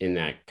in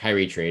that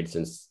Kyrie trade,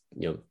 since,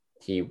 you know,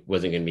 he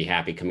wasn't going to be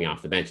happy coming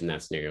off the bench in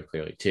that scenario,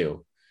 clearly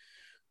too.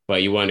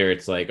 But you wonder,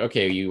 it's like,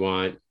 okay,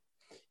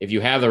 if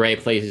you have the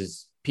right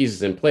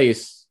pieces in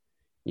place,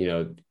 you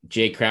know,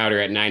 Jay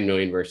Crowder at $9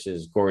 million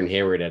versus Gordon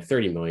Hayward at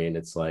 $30 million.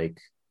 It's like,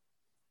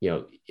 you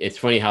know, it's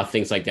funny how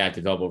things like that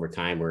develop over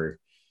time, where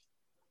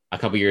a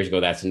couple years ago,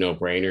 that's a no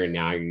brainer. And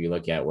now you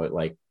look at what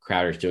like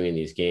Crowder's doing in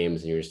these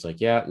games and you're just like,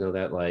 yeah, no,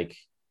 that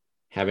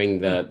having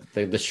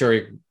the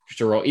sure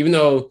role, even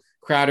though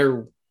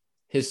Crowder,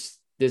 his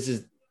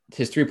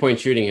 3-point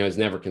shooting was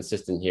never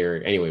consistent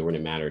here anyway, when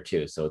it mattered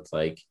too. So it's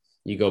like,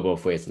 you go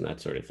both ways and that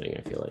sort of thing,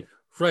 I feel like.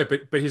 Right.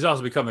 But he's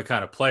also become the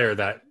kind of player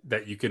that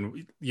you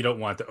don't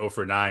want the 0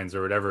 for 9s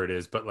or whatever it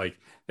is, but like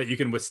that you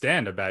can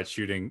withstand a bad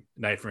shooting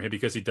night from him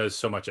because he does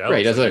so much else. Right,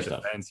 he does other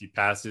stuff. Stuff. He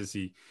passes,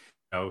 he's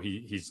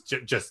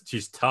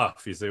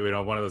tough. He's, you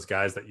know, one of those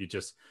guys that you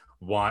just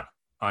want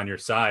on your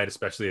side,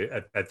 especially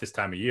at this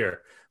time of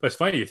year. But it's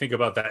funny, you think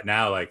about that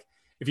now, like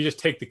if you just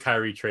take the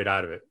Kyrie trade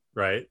out of it,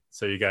 right?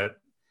 So you got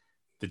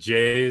the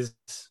Jays.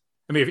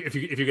 I mean, if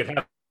you could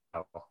have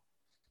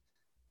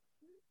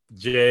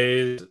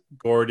Jays,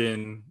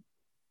 Gordon,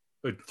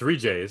 3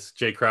 Jays,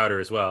 Jay Crowder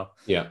as well.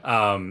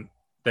 Yeah.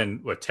 Then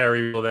what,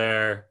 Terry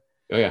there?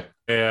 Oh yeah.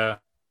 Yeah.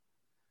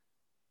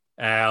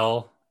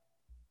 Al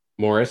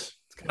Morris.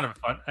 It's kind of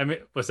fun. I mean,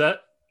 what's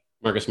that?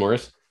 Marcus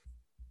Morris.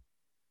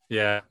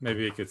 Yeah,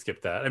 maybe you could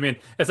skip that. I mean,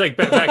 it's like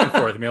back and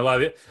forth. I mean, a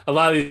lot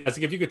of these, like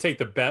if you could take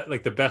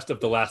the best of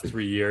the last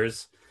 3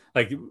 years,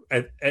 like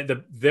at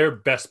their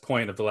best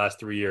point of the last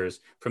 3 years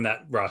from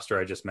that roster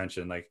I just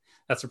mentioned. Like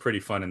that's a pretty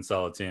fun and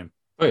solid team.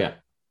 Oh yeah.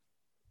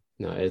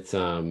 No, it's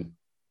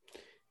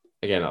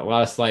again a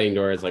lot of sliding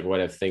doors. Like what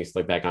if things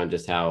look back on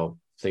just how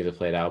things have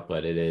played out,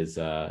 but it is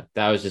that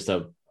was just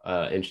the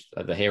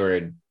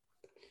Hayward,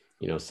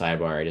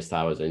 sidebar. I just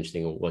thought it was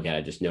interesting to look at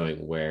it, just knowing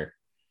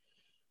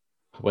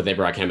what they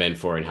brought Kemba in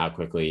for and how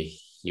quickly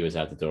he was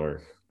out the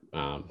door,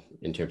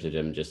 in terms of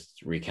them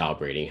just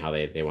recalibrating how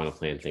they want to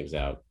plan things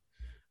out.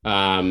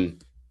 All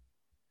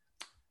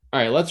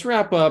right, let's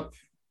wrap up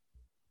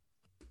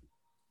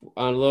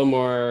on a little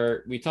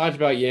more. We talked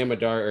about Yam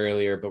Madar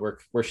earlier, but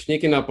we're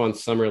sneaking up on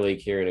Summer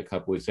League here in a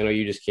couple weeks. I know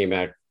you just came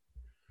back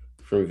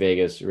from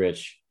Vegas,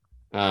 Rich.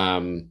 Who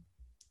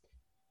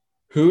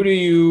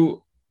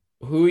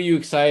are you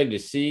excited to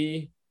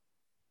see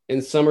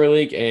in Summer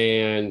League,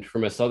 and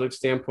from a Celtics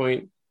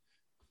standpoint?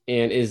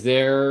 And is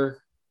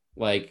there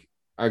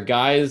are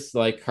guys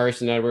like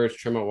Carson Edwards,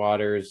 Tremont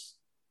Waters,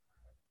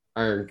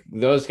 are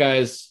those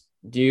guys,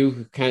 do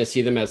you kind of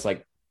see them as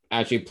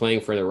actually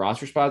playing for the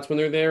roster spots when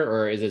they're there,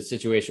 or is it a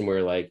situation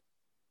where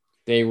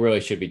they really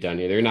should be done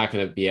here? They're not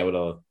going to be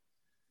able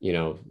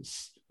to,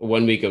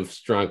 1 week of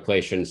strong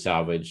play shouldn't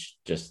salvage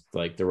just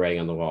the writing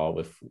on the wall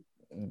with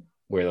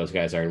where those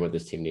guys are and what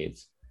this team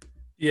needs.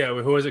 Yeah,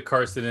 who was it?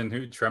 Carson and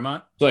who?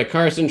 Tremont? So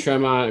Carson,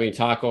 Tremont. I mean,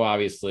 Taco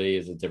obviously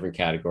is a different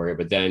category,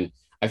 but then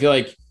I feel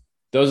like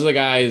those are the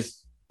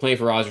guys playing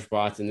for roster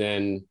spots, and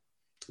then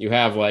you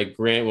have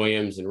Grant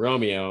Williams and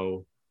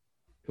Romeo,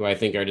 who I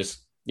think are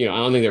just, I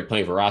don't think they're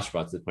playing for roster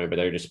spots at this point, but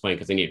they're just playing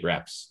because they need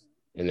reps,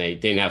 and they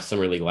didn't have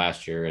Summer League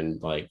last year,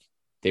 and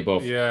they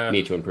both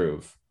need to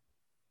improve.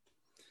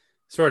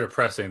 Sort of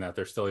depressing that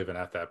they're still even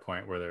at that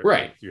point where they're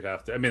right. You'd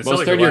have to. I mean,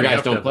 most third-year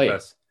guys don't play.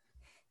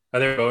 Are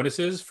there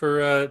bonuses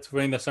for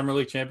winning the Summer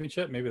League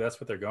championship? Maybe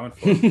that's what they're going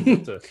for.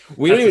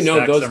 We don't even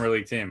know those Summer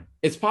League team.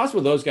 It's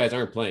possible those guys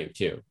aren't playing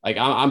too.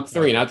 I'm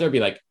throwing out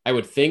there, I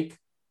would think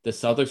the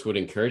Celtics would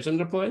encourage them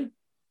to play.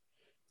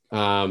 But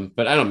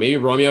I don't know. Maybe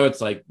Romeo,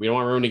 it's we don't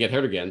want Romeo to get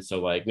hurt again. So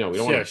no, we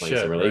don't want to play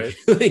Summer League.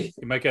 Right?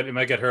 You might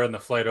get hurt on the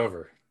flight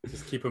over.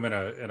 Just keep him in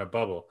a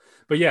bubble.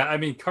 But yeah, I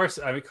mean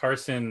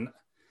Carson.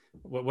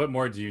 What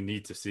more do you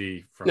need to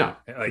see from him?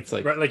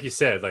 Like you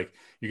said,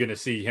 you're gonna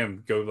see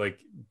him go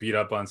beat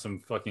up on some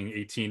fucking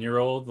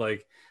 18-year-old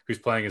who's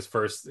playing his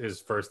first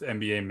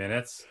NBA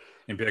minutes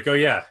and be oh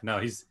yeah,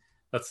 no,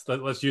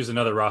 let's use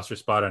another roster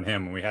spot on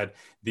him. When we had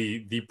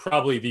the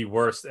probably the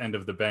worst end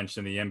of the bench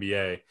in the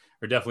NBA,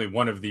 or definitely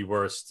one of the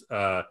worst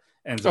ends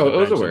of the bench. It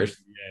was the worst.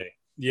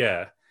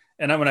 Yeah.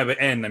 And when I have an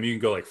end, you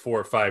can go 4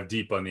 or 5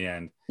 deep on the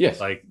end. Yes.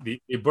 The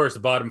burst the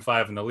bottom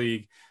 5 in the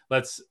league.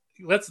 Let's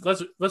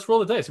roll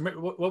the dice.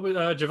 What was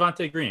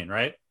Javonte Green,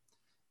 right?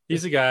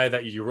 He's a guy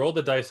that you rolled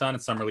the dice on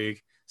in Summer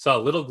League, saw a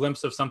little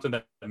glimpse of something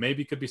that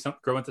maybe could be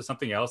grow into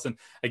something else. And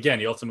again,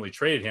 he ultimately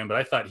traded him, but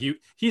I thought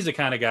he's the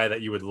kind of guy that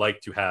you would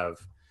like to have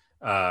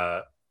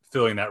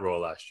filling that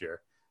role last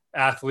year.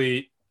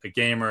 Athlete, a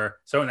gamer,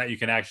 someone that you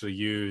can actually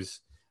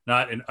use,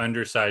 not an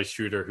undersized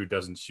shooter who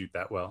doesn't shoot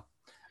that well.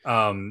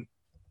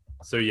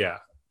 So yeah,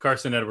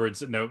 Carson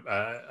Edwards, no,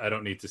 I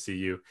don't need to see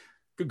you.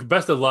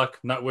 Best of luck.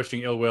 Not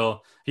wishing ill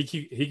will. He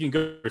can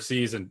go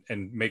overseas and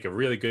make a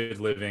really good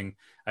living,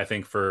 I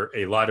think, for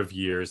a lot of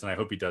years, and I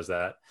hope he does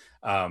that.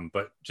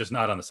 But just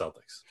not on the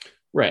Celtics.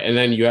 Right, and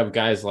then you have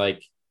guys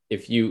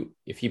if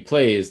he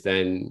plays,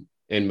 then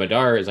and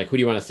Madar is who do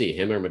you want to see,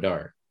 him or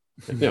Madar?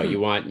 No, who do you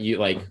want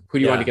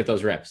to get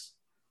those reps?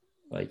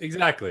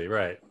 Exactly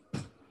right.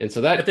 And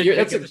so that's the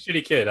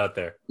shitty kid out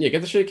there. Yeah,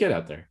 get the shitty kid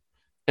out there.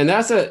 And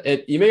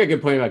you make a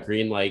good point about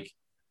Green.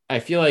 I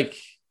feel a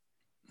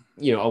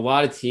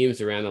lot of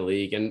teams around the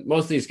league, and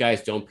most of these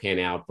guys don't pan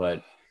out,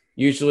 but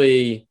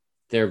usually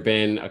there have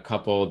been a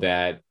couple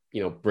that,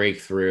 break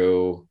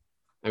through.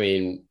 I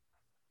mean,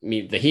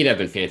 the Heat have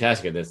been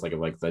fantastic at this,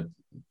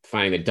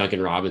 finding the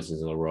Duncan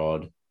Robinsons in the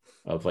world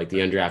of the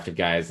undrafted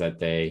guys that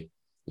they,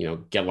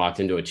 get locked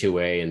into a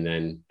 2-way, and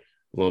then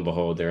lo and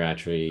behold, they're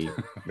actually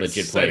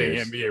legit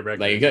players. NBA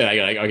records.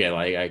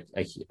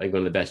 One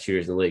of the best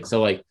shooters in the league.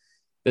 So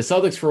the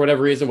Celtics, for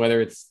whatever reason, whether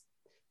it's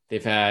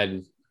they've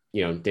had,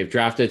 they've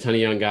drafted a ton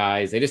of young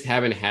guys, they just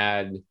haven't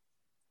had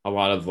a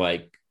lot of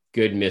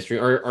good mystery,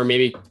 or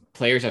maybe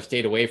players have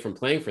stayed away from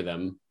playing for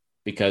them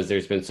because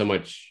there's been so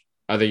much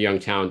other young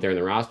talent there in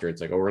the roster.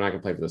 It's we're not going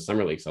to play for the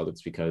Summer League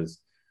Celtics because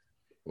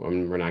we're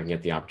not going to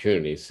get the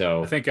opportunity.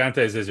 So I think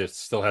Ante Zizic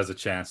still has a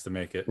chance to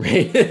make it.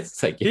 Right? It's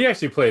he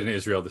actually played in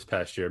Israel this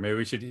past year. Maybe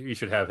we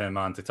should have him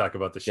on to talk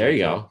about the show. There you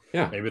go.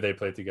 Yeah. Maybe they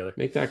played together.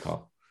 Make that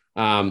call.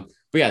 But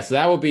yeah, so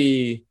that will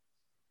be,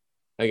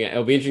 again,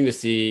 it'll be interesting to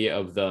see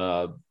of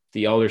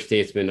the elder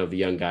statesmen of the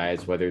young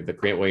guys, whether the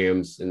Grant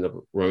Williams and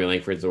the Romeo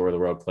Langfords or the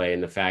road play,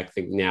 and the fact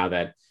that now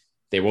that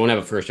they won't have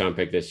a first round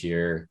pick this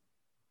year,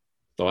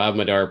 they'll have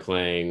Madar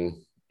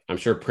playing. I'm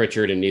sure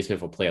Pritchard and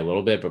Nesmith will play a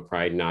little bit, but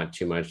probably not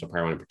too much. They'll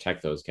probably want to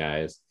protect those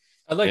guys.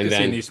 I'd like to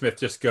see Nesmith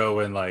just go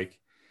and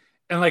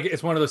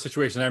it's one of those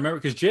situations. I remember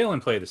because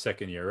Jalen played the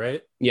second year,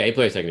 right? Yeah, he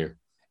played second year.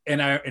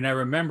 And I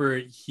remember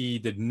he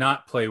did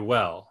not play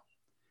well,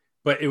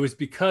 but it was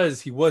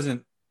because he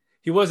wasn't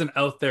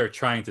out there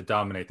trying to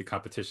dominate the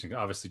competition.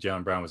 Obviously,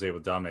 Jaylen Brown was able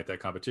to dominate that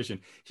competition.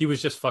 He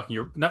was just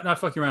not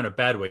fucking around in a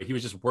bad way. He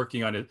was just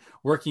working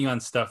on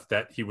stuff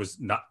that he was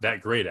not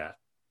that great at.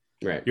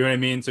 Right. You know what I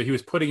mean? So he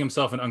was putting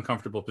himself in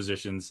uncomfortable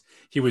positions.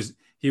 He was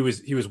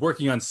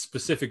working on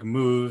specific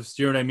moves.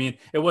 Do you know what I mean?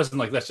 It wasn't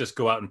like, let's just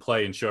go out and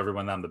play and show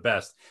everyone I'm the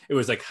best. It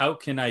was like, how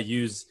can I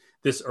use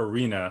this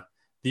arena,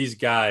 these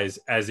guys,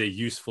 as a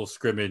useful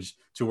scrimmage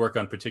to work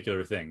on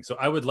particular things? So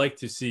I would like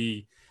to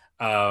see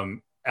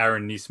Aaron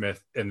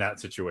Nesmith in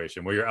that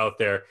situation where you're out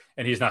there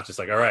and he's not just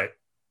like, all right,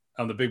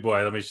 I'm the big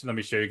boy. Let me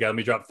show you guys. Let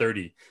me drop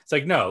 30. It's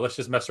like, no, let's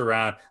just mess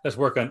around. Let's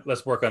work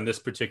on this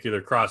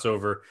particular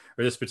crossover or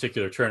this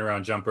particular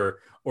turnaround jumper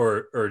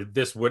or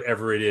this,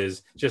 whatever it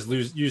is. Just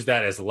use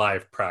that as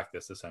live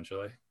practice,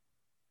 essentially.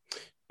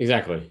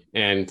 Exactly.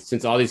 And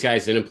since all these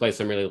guys didn't play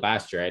Summer League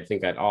last year, I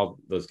think that all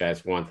those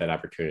guys want that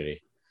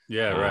opportunity.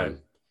 Yeah, right.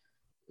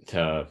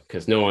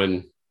 Because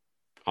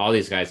all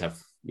these guys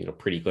have,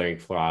 pretty glaring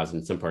flaws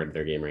in some part of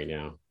their game right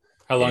now.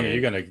 How long are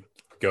you going to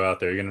go out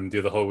there? You're going to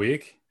do the whole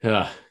week?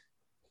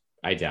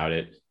 I doubt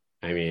it.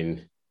 I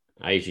mean,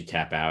 I usually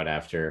tap out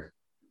after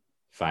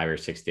 5 or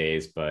 6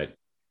 days, but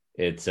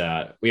it's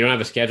we don't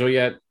have a schedule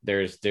yet.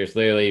 There's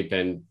literally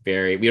been we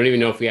don't even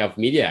know if we have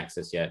media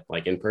access yet,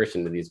 like in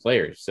person to these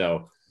players.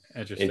 So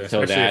interesting.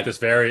 Especially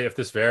if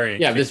this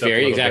variant. Yeah, this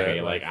variant, exactly.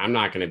 Like I'm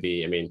not going to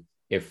be. I mean,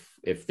 if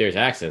there's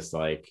access,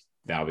 like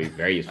that'll be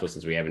very useful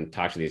since we haven't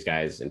talked to these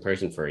guys in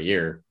person for a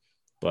year.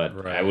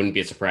 But right. I wouldn't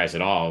be surprised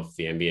at all if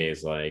the NBA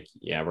is like,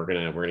 yeah, we're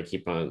gonna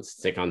keep on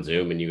stick on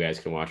Zoom and you guys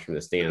can watch from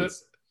the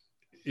stands.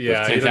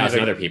 Yeah,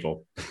 10,000 other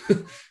people.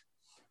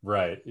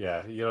 Right.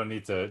 Yeah, you don't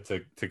need to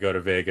go to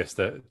Vegas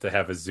to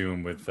have a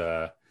Zoom with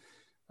I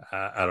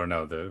don't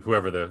know,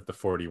 whoever the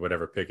 40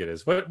 whatever pick it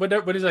is. What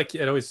is that?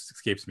 It always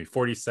escapes me.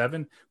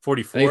 47,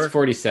 44. I think it's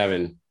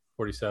 47.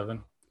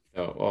 47.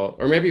 Oh well,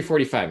 or maybe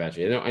 45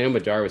 actually. I know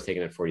Madar was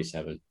taken at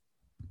 47.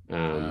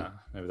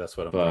 Maybe that's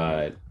what I'm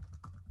thinking.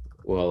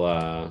 Well,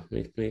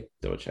 let me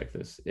double check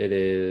this. It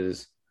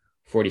is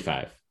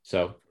 45.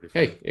 So, 45.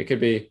 Hey, it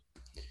could be.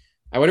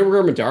 I wonder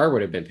where Madar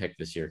would have been picked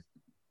this year.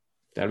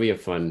 That'd be a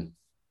fun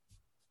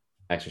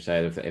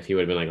exercise if he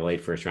would have been like a late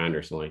first round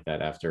or something like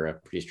that after a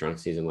pretty strong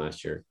season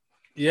last year.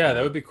 Yeah,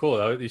 that would be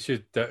cool. You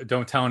should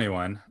don't tell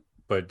anyone,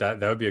 but that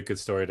would be a good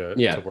story to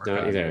work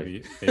on.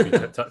 Exactly. Maybe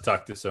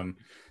talk to some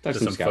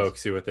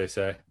folks, see what they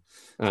say.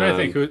 I'm trying to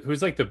think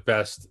who's like the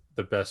best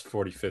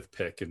 45th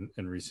pick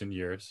in recent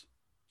years.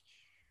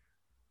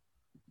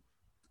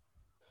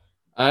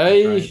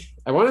 I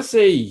want to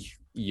say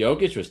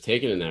Jokic was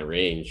taken in that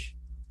range.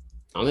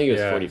 I don't think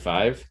it was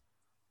 45,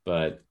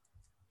 but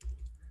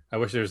I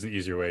wish there was an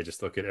easier way.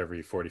 Just look at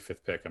every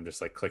 45th pick. I'm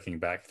just like clicking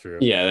back through.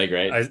 Yeah, they're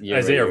great.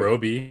 Isaiah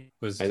Roby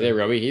was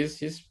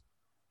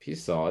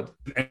he's solid.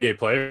 NBA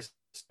players.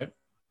 In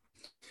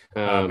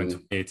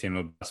 2018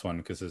 was the best one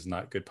because it's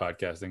not good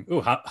podcasting.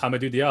 Ooh,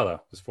 Hamidou Diallo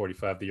was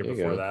 45 the year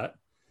before that.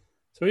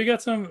 So we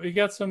got some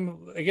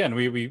again.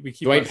 We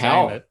keep Dwight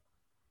Powell. That.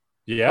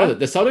 Yeah,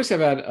 the Celtics have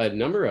had a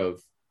number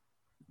of,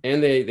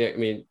 and they I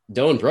mean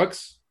Dylan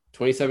Brooks,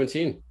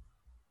 2017.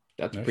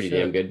 That's pretty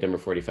damn good, number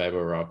 45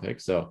 overall pick.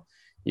 So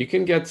you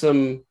can get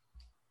some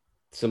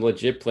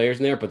legit players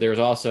in there. But there's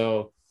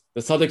also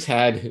the Celtics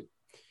had.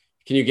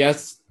 Can you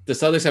guess? The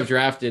Celtics have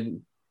drafted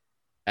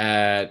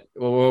at.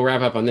 Well, we'll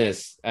wrap up on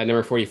this at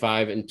number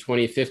 45 in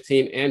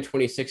 2015 and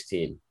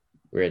 2016.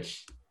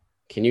 Rich,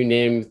 can you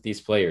name these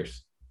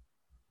players?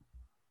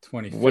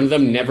 One of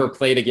them never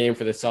played a game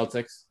for the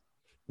Celtics.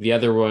 The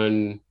other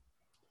one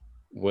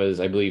was,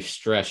 I believe,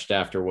 stretched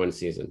after one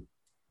season.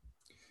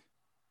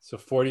 So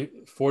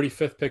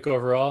 45th pick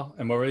overall.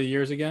 And what were the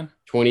years again?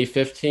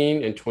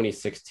 2015 and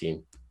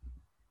 2016.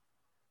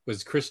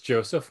 Was Chris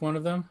Joseph one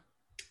of them?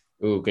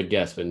 Ooh, good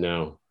guess, but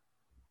no.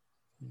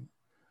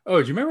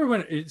 Oh, do you remember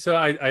when? So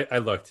I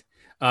looked.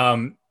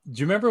 Do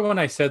you remember when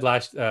I said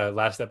last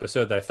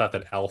episode that I thought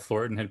that Al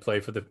Thornton had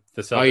played for the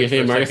Celtics? Oh, you're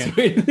saying Marcus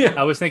Thornton? Yeah.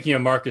 I was thinking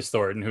of Marcus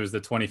Thornton, who was the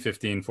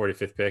 2015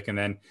 45th pick, and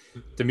then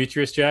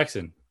Demetrius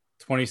Jackson,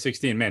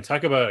 2016. Man,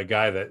 talk about a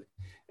guy that,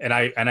 and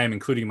I'm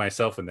including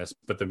myself in this,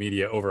 but the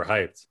media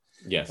overhyped.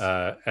 Yes.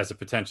 As a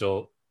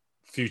potential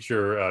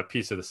future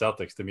piece of the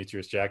Celtics,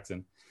 Demetrius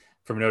Jackson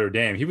from Notre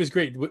Dame. He was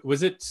great.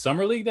 Was it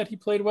summer league that he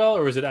played well,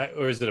 or is it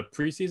a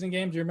preseason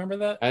game? Do you remember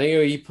that? I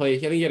think he played.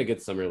 I think he had a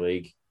good summer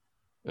league.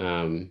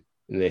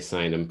 And they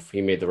signed him. He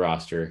made the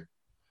roster,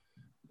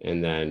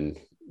 and then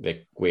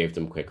they waived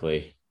him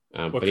quickly.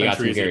 What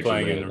country is he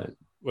playing in?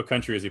 What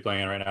country is he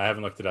playing in right now? I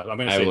haven't looked it up. I'm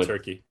going to say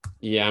Turkey.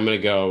 Yeah, I'm going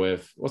to go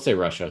with, let's say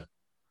Russia.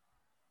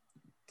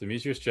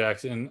 Demetrius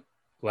Jackson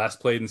last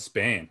played in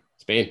Spain.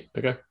 Spain.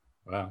 Okay.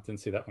 Wow,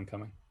 didn't see that one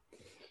coming.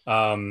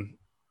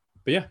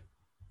 But yeah.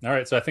 All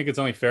right, so I think it's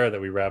only fair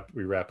that we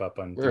wrap up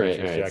on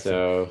Demetrius Jackson.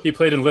 So he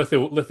played in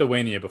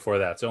Lithuania before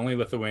that, so only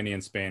Lithuania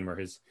and Spain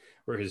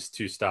were his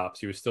two stops.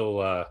 He was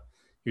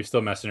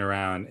still messing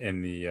around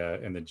in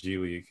the G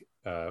League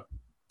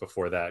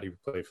before that. He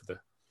played for the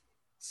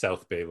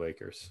South Bay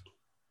Lakers.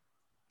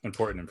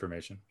 Important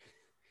information.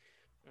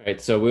 All right,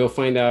 so we'll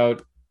find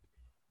out.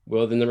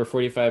 Will the number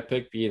 45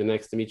 pick be the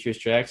next Demetrius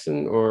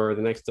Jackson or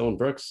the next Dylan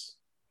Brooks?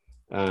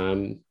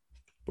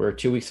 We're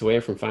 2 weeks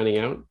away from finding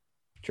out.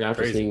 Draft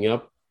is sneaking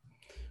up.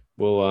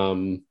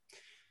 We'll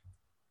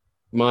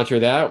monitor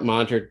that.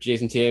 Monitor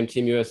Jason Tatum,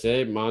 Team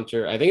USA.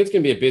 Monitor. I think it's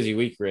going to be a busy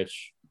week,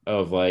 Rich,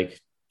 of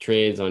like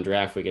trades on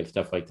draft week and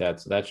stuff like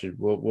that. So that should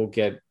we'll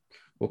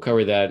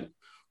cover that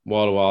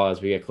wall to wall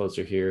as we get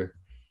closer here.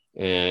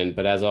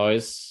 But as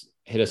always,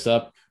 hit us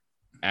up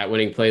at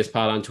Winning Plays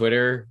Pod on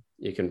Twitter.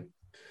 You can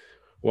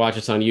watch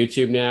us on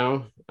YouTube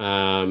now.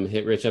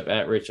 Hit Rich up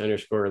at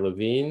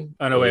Rich_Levine.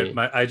 Oh no, wait!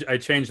 I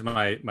changed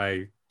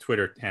my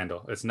Twitter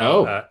handle. It's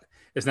now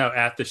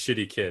at the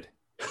Shitty Kid.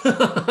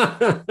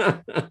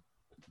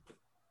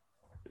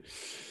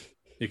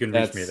 You can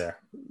reach me there.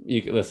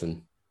 You can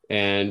listen,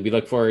 and we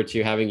look forward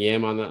to having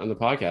Yam on the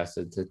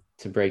podcast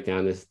to break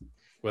down this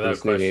without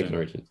question.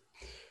 Origins.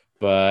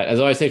 But as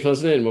always, thanks for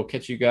listening, and we'll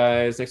catch you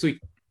guys next week.